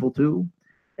was beautiful too.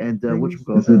 And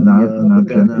Is it not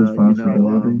Chanter's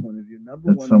possibility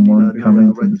that someone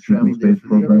coming to the Secret Space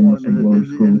program with the Glow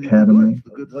School Academy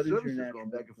What is your going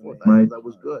back and forth? might That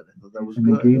was good. I thought that was and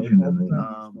good. engage in it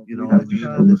after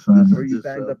school This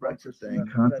assignments Brexit thing.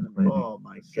 contemplating Oh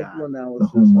my God. the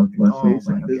homework Oh lessons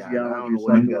my and God. I don't know physiology,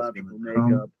 what you guys are psychological gonna do.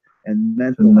 makeup,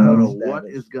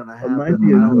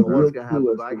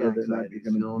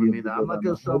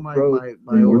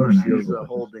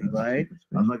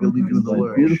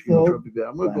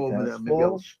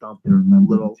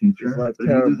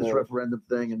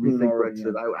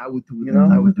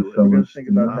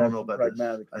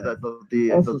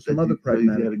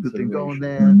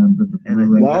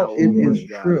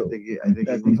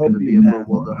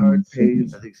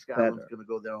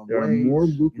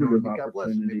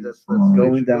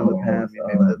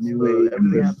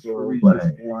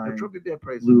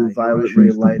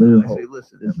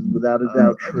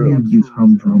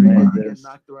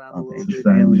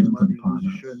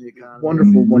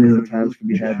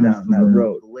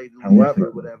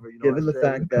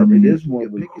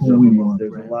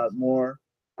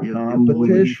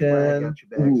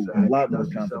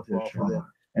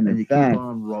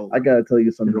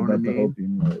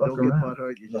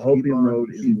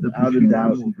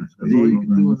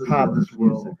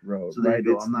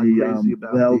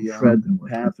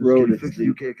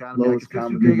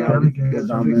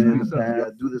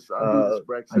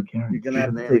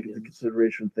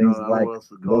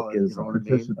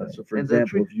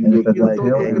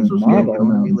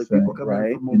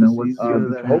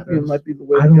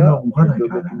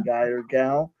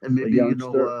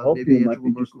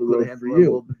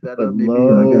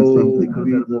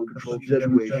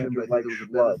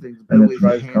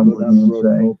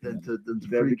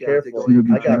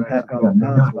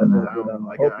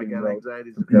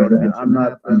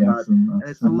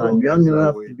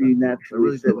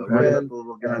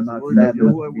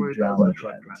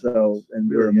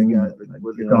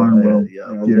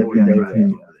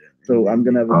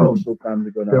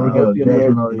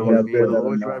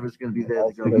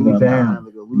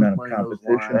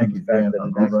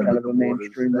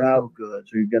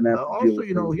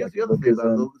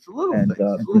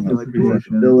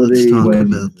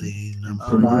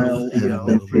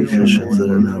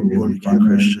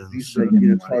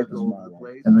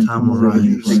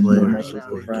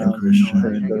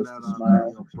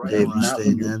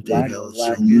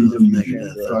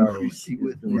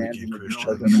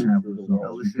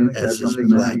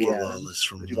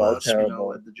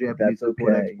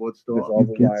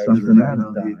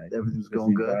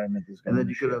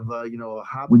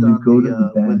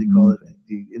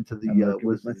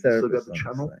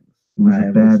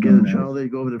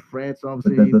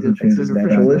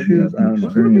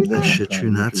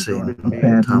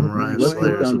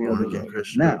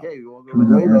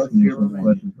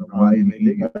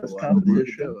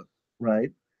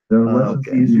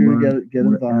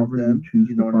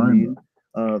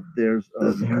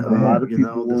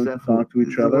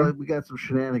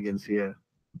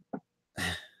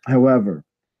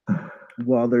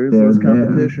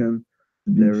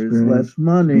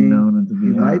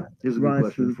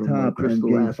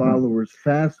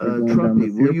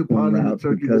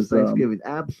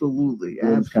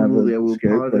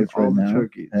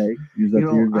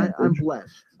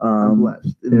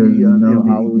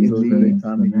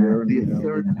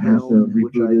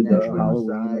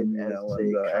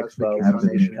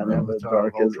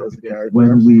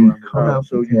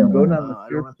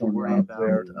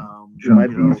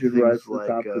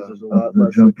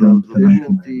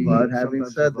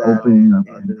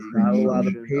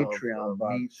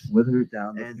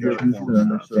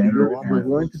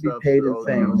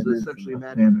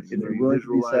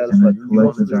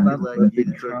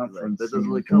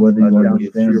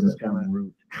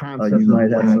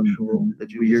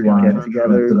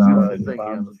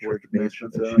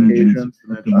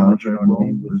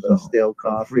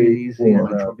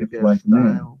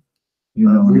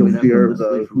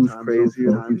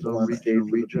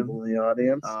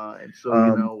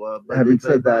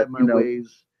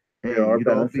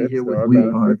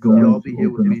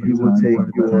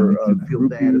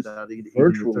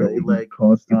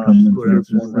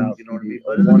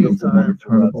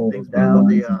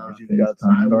 if you've got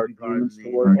some dark demons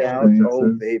to work out,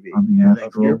 oh baby,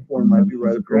 scare porn might be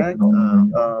right up your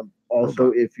ankle.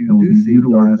 Also, if you do see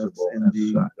darkness in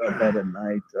the bed at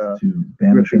night,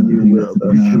 gripping you with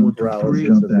sleep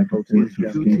paralysis as opposed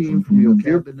to team from your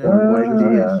cabinet, might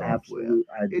be an absolute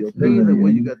ideal thing for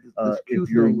you. If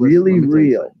you're really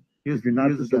real, if you're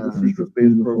not just a secret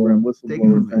space program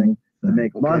whistleblower thing to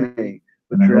make money,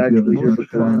 but you're actually here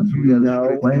because you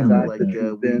know the fact that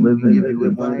you've been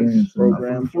in one of these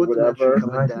programs or whatever,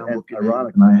 and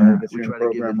ironically, I get you in a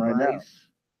program right now.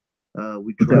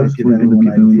 We try to give anyone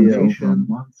an idea.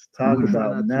 Talk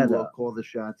about meta. Call the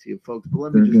shots here, folks. But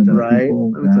let me just tell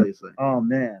you, let me tell you something. Oh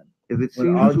man,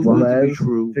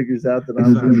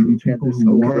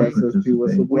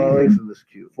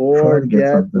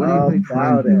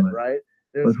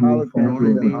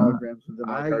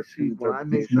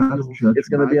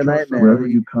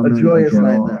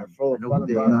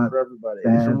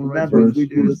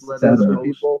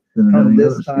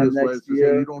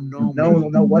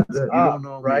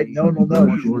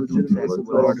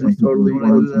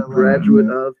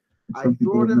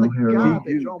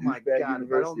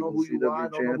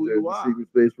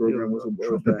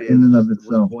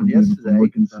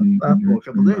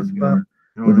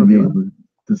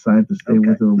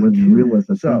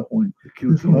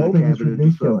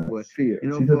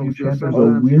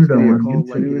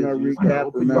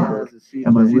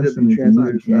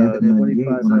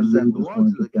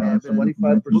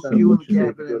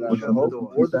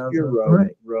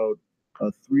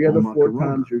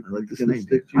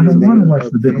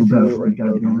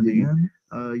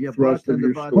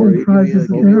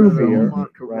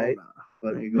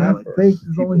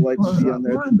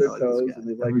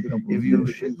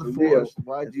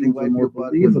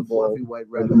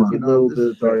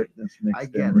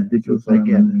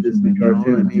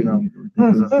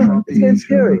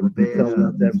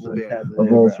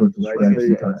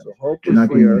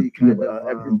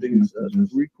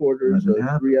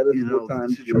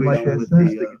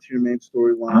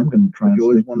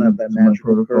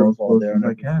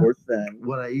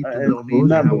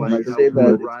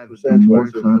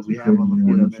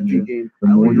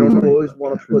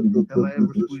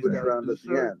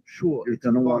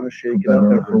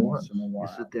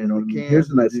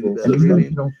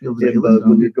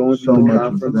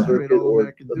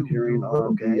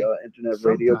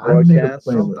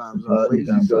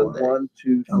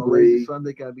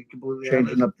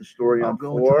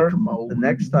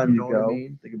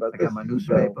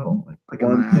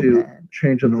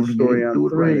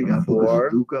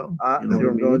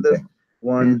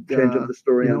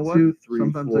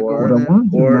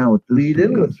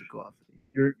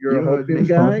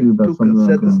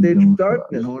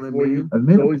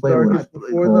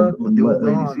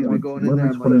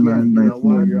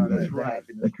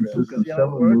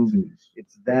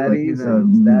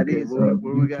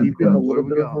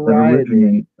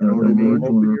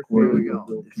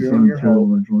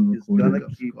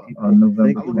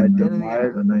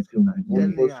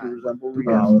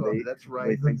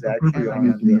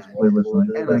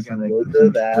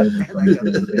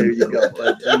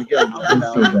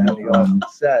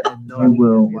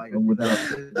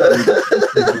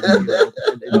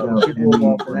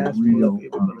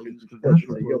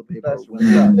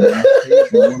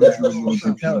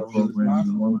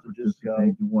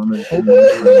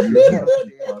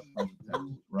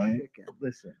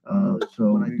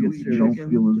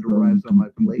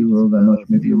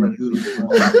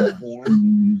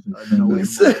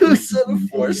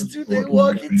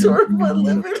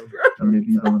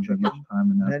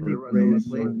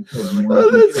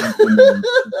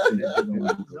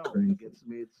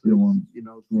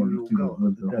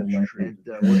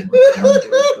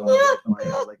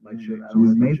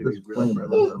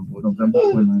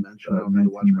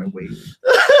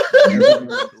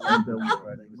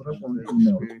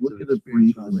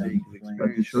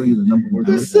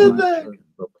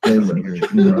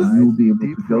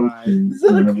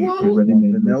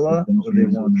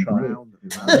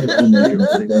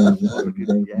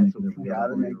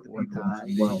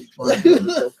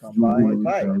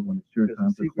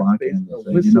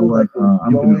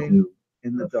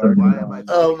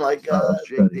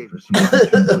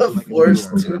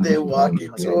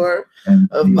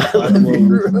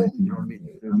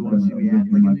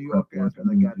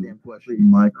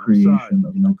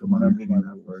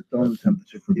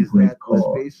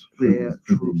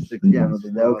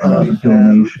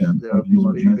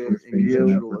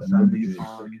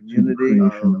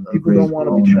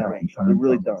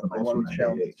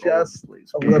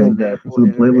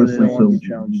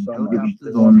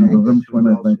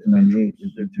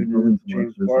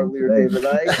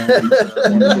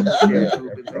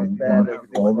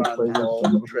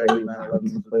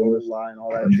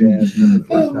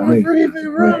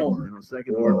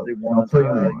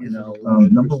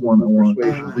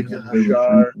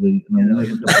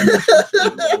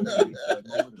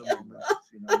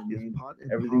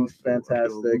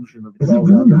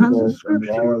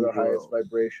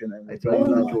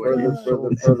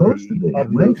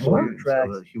 experience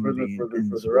of a human being in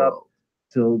this world.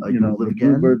 till the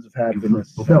bluebirds of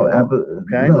happiness. No,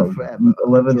 okay. No,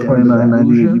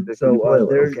 11/29/98. So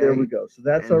there we go. So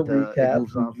that's our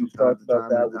recap. We've talked about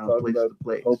that. We talked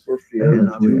about hope or fear. And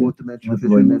with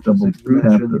like double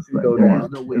tap this thing. Go Come down.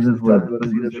 on. It is what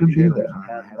it should be there.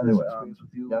 Anyway.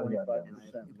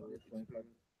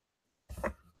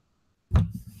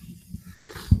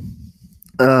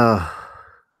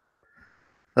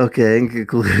 Okay, in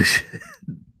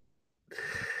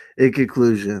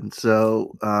conclusion,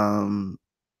 so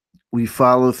we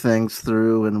follow things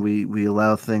through and we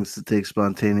allow things to take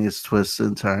spontaneous twists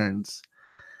and turns.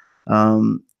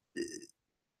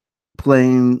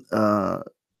 Playing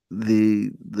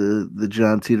the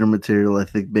John Teeter material, I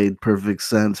think, made perfect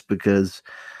sense because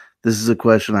this is a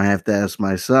question I have to ask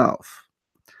myself.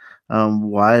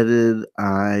 Why did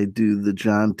I do the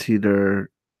John Teeter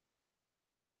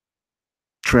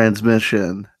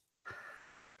transmission?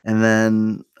 And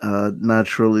then not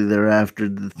shortly thereafter,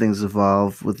 did things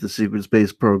evolve with the secret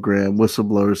space program,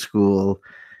 whistleblower school,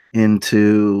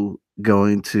 into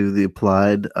going to the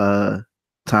applied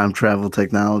time travel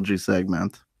technology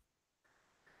segment.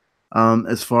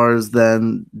 As far as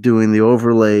then doing the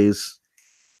overlays,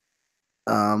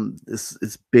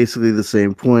 it's basically the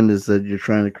same point, is that you're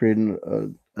trying to create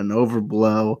an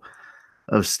overblow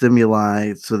of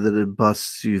stimuli so that it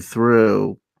busts you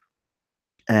through,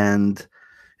 and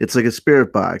it's like a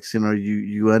spirit box.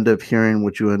 You end up hearing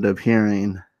what you end up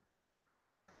hearing,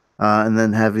 and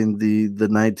then having the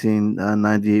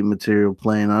 1998 material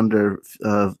playing under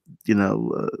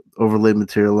overlay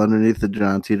material underneath the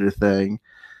John Teeter thing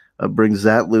brings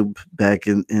that loop back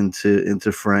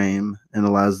into frame and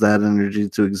allows that energy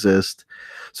to exist.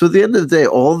 So at the end of the day,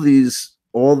 all these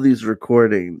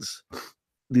recordings,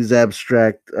 these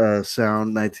abstract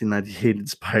sound 1998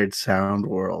 inspired sound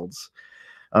worlds,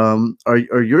 are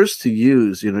yours to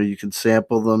use. You can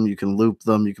sample them, you can loop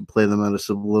them, you can play them at a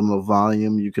subliminal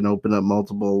volume, you can open up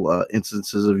multiple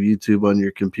instances of YouTube on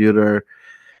your computer,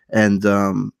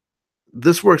 and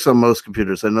this works on most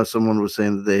computers. I know someone was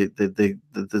saying that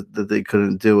they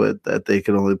couldn't do it, that they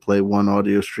could only play one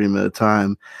audio stream at a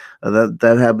time.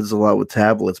 That happens a lot with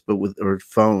tablets, or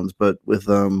phones, but with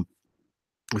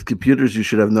computers, you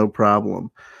should have no problem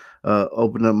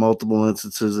open up multiple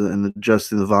instances and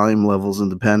adjusting the volume levels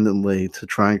independently to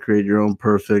try and create your own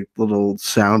perfect little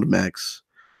sound mix.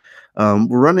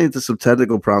 We're running into some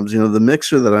technical problems. The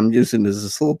mixer that I'm using is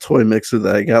this little toy mixer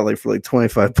that I got for like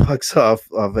 $25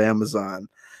 off Amazon,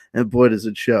 and boy, does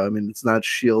it show. I mean, it's not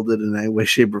shielded in any way,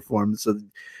 shape, or form. So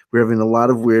we're having a lot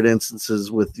of weird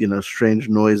instances with strange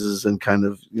noises and kind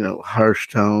of harsh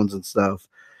tones and stuff.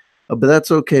 But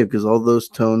that's okay, because all those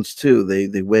tones too,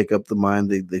 they wake up the mind.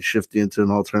 They shift you into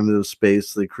an alternative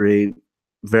space. They create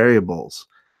variables.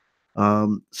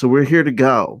 So we're here to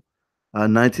go.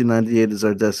 1998 is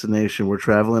our destination. We're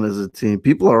traveling as a team.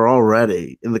 People are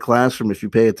already in the classroom. If you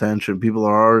pay attention, people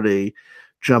are already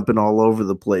jumping all over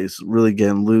the place, really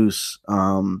getting loose.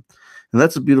 And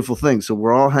that's a beautiful thing. So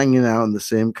we're all hanging out in the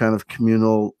same kind of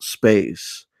communal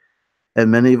space. And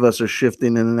many of us are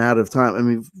shifting in and out of time. I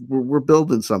mean, we're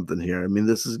building something here. I mean,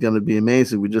 this is going to be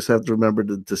amazing. We just have to remember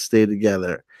to stay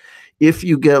together. If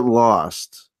you get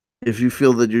lost, if you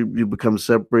feel that you become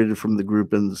separated from the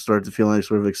group and start to feel any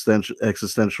sort of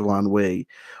existential ennui,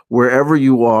 wherever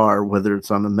you are, whether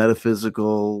it's on a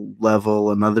metaphysical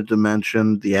level, another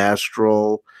dimension, the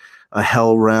astral, a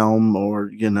hell realm,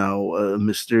 or a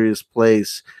mysterious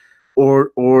place,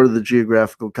 or the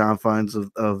geographical confines of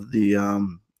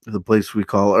the place we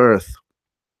call Earth,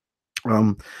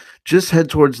 just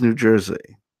head towards New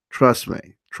Jersey. Trust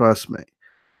me. Trust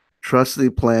the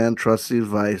plan, trust the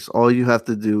advice. All you have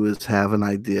to do is have an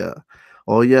idea.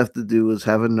 All you have to do is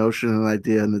have a notion, an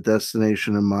idea, and a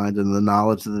destination in mind, and the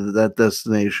knowledge that that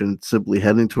destination, simply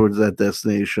heading towards that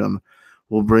destination,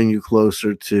 will bring you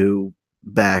closer to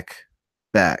back.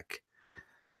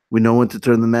 We know when to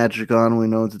turn the magic on. We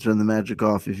know when to turn the magic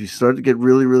off. If you start to get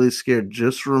really, really scared,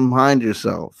 just remind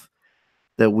yourself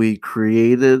that we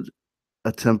created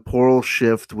a temporal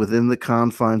shift within the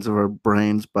confines of our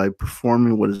brains by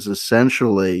performing what is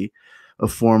essentially a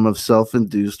form of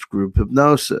self-induced group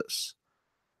hypnosis.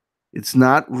 It's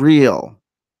not real,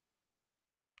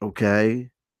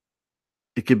 okay?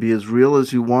 It could be as real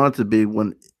as you want it to be,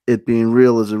 when it being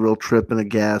real is a real trip and a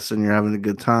gas and you're having a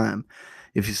good time.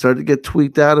 If you start to get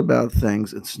tweaked out about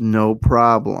things, it's no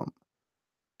problem.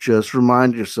 Just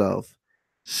remind yourself,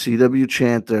 C.W.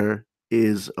 Chanter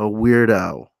is a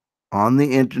weirdo on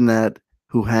the internet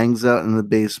who hangs out in the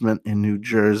basement in New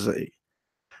Jersey.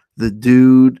 The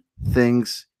dude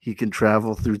thinks he can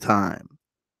travel through time,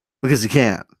 because he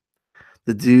can't.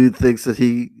 The dude thinks that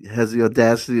he has the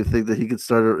audacity to think that he could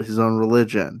start his own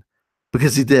religion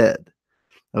because he did.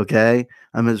 Okay.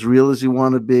 I'm as real as you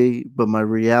want to be, but my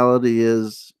reality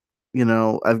is,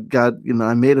 I've got,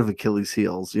 I'm made of Achilles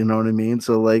heels. You know what I mean?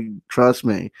 So, like, trust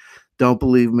me. Don't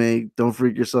believe me. Don't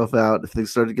freak yourself out. If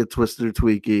things start to get twisted or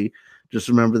tweaky, just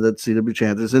remember that CW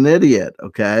Chanter's an idiot.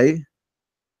 Okay.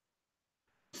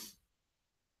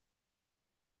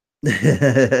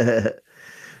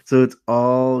 So it's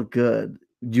all good.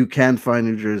 You can find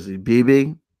New Jersey.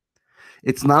 BB,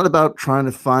 it's not about trying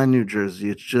to find New Jersey.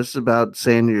 It's just about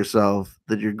saying to yourself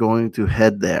that you're going to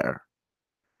head there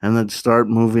and then start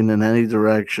moving in any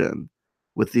direction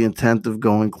with the intent of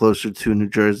going closer to New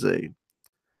Jersey.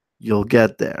 You'll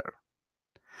get there.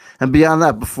 And beyond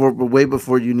that, way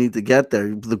before you need to get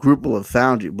there, the group will have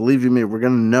found you. Believe you me, we're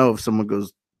going to know if someone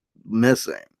goes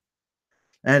missing.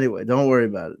 Anyway, don't worry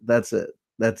about it. That's it.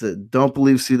 That's it. Don't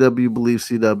believe CW, believe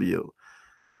CW.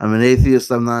 I'm an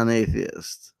atheist. I'm not an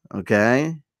atheist.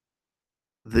 Okay?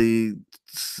 The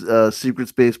secret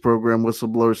space program,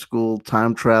 whistleblower school,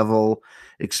 time travel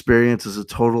experience is a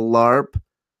total LARP.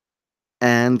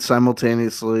 And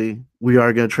simultaneously, we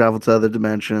are going to travel to other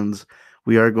dimensions.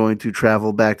 We are going to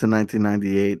travel back to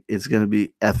 1998. It's going to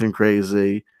be effing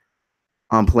crazy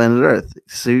on planet Earth.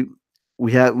 See,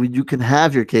 you can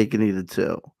have your cake and eat it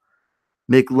too.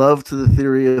 Make love to the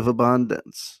theory of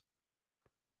abundance.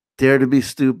 Dare to be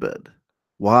stupid.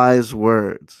 Wise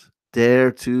words.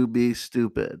 Dare to be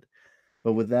stupid.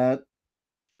 But with that,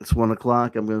 it's 1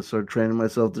 o'clock. I'm going to start training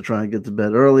myself to try and get to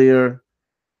bed earlier.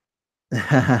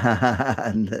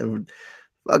 Fuck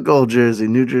old Jersey.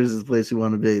 New Jersey is the place you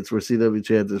want to be. It's where CW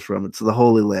Chanter is from. It's the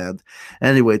Holy Land.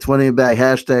 Anyway, 20 and back.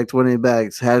 Hashtag 20 and back.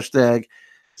 Hashtag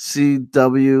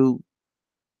CW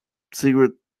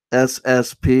Secret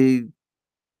SSP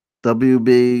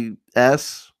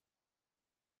WBS.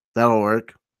 That'll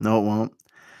work. No, it won't.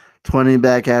 20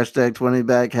 back. Hashtag 20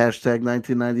 back. Hashtag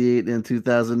 1998 and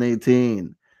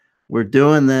 2018. We're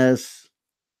doing this.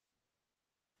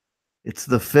 It's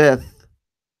the 5th.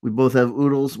 We both have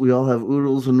oodles. We all have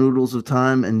oodles and noodles of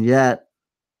time, and yet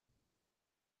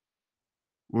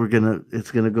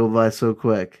it's gonna go by so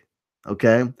quick.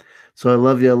 Okay? So I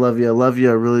love you, I love you, I love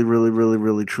you. I really, really, really,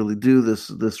 really, truly do.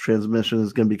 This transmission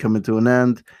is gonna be coming to an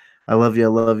end. I love you, I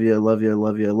love you, I love you, I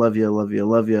love you, I love you, I love you, I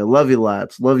love you, I love you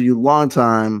lots. Love you long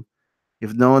time.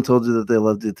 If no one told you that they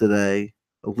loved you today,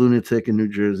 a lunatic in New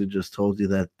Jersey just told you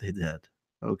that they did.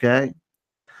 Okay?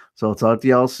 So I'll talk to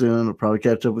y'all soon. I'll probably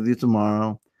catch up with you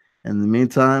tomorrow. In the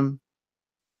meantime,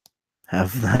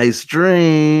 have nice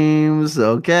dreams.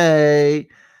 Okay.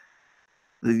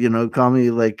 Call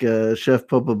me like Chef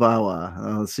Popabawa.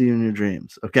 I'll see you in your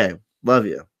dreams. Okay. Love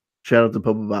you. Shout out to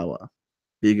Popabawa.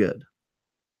 Be good.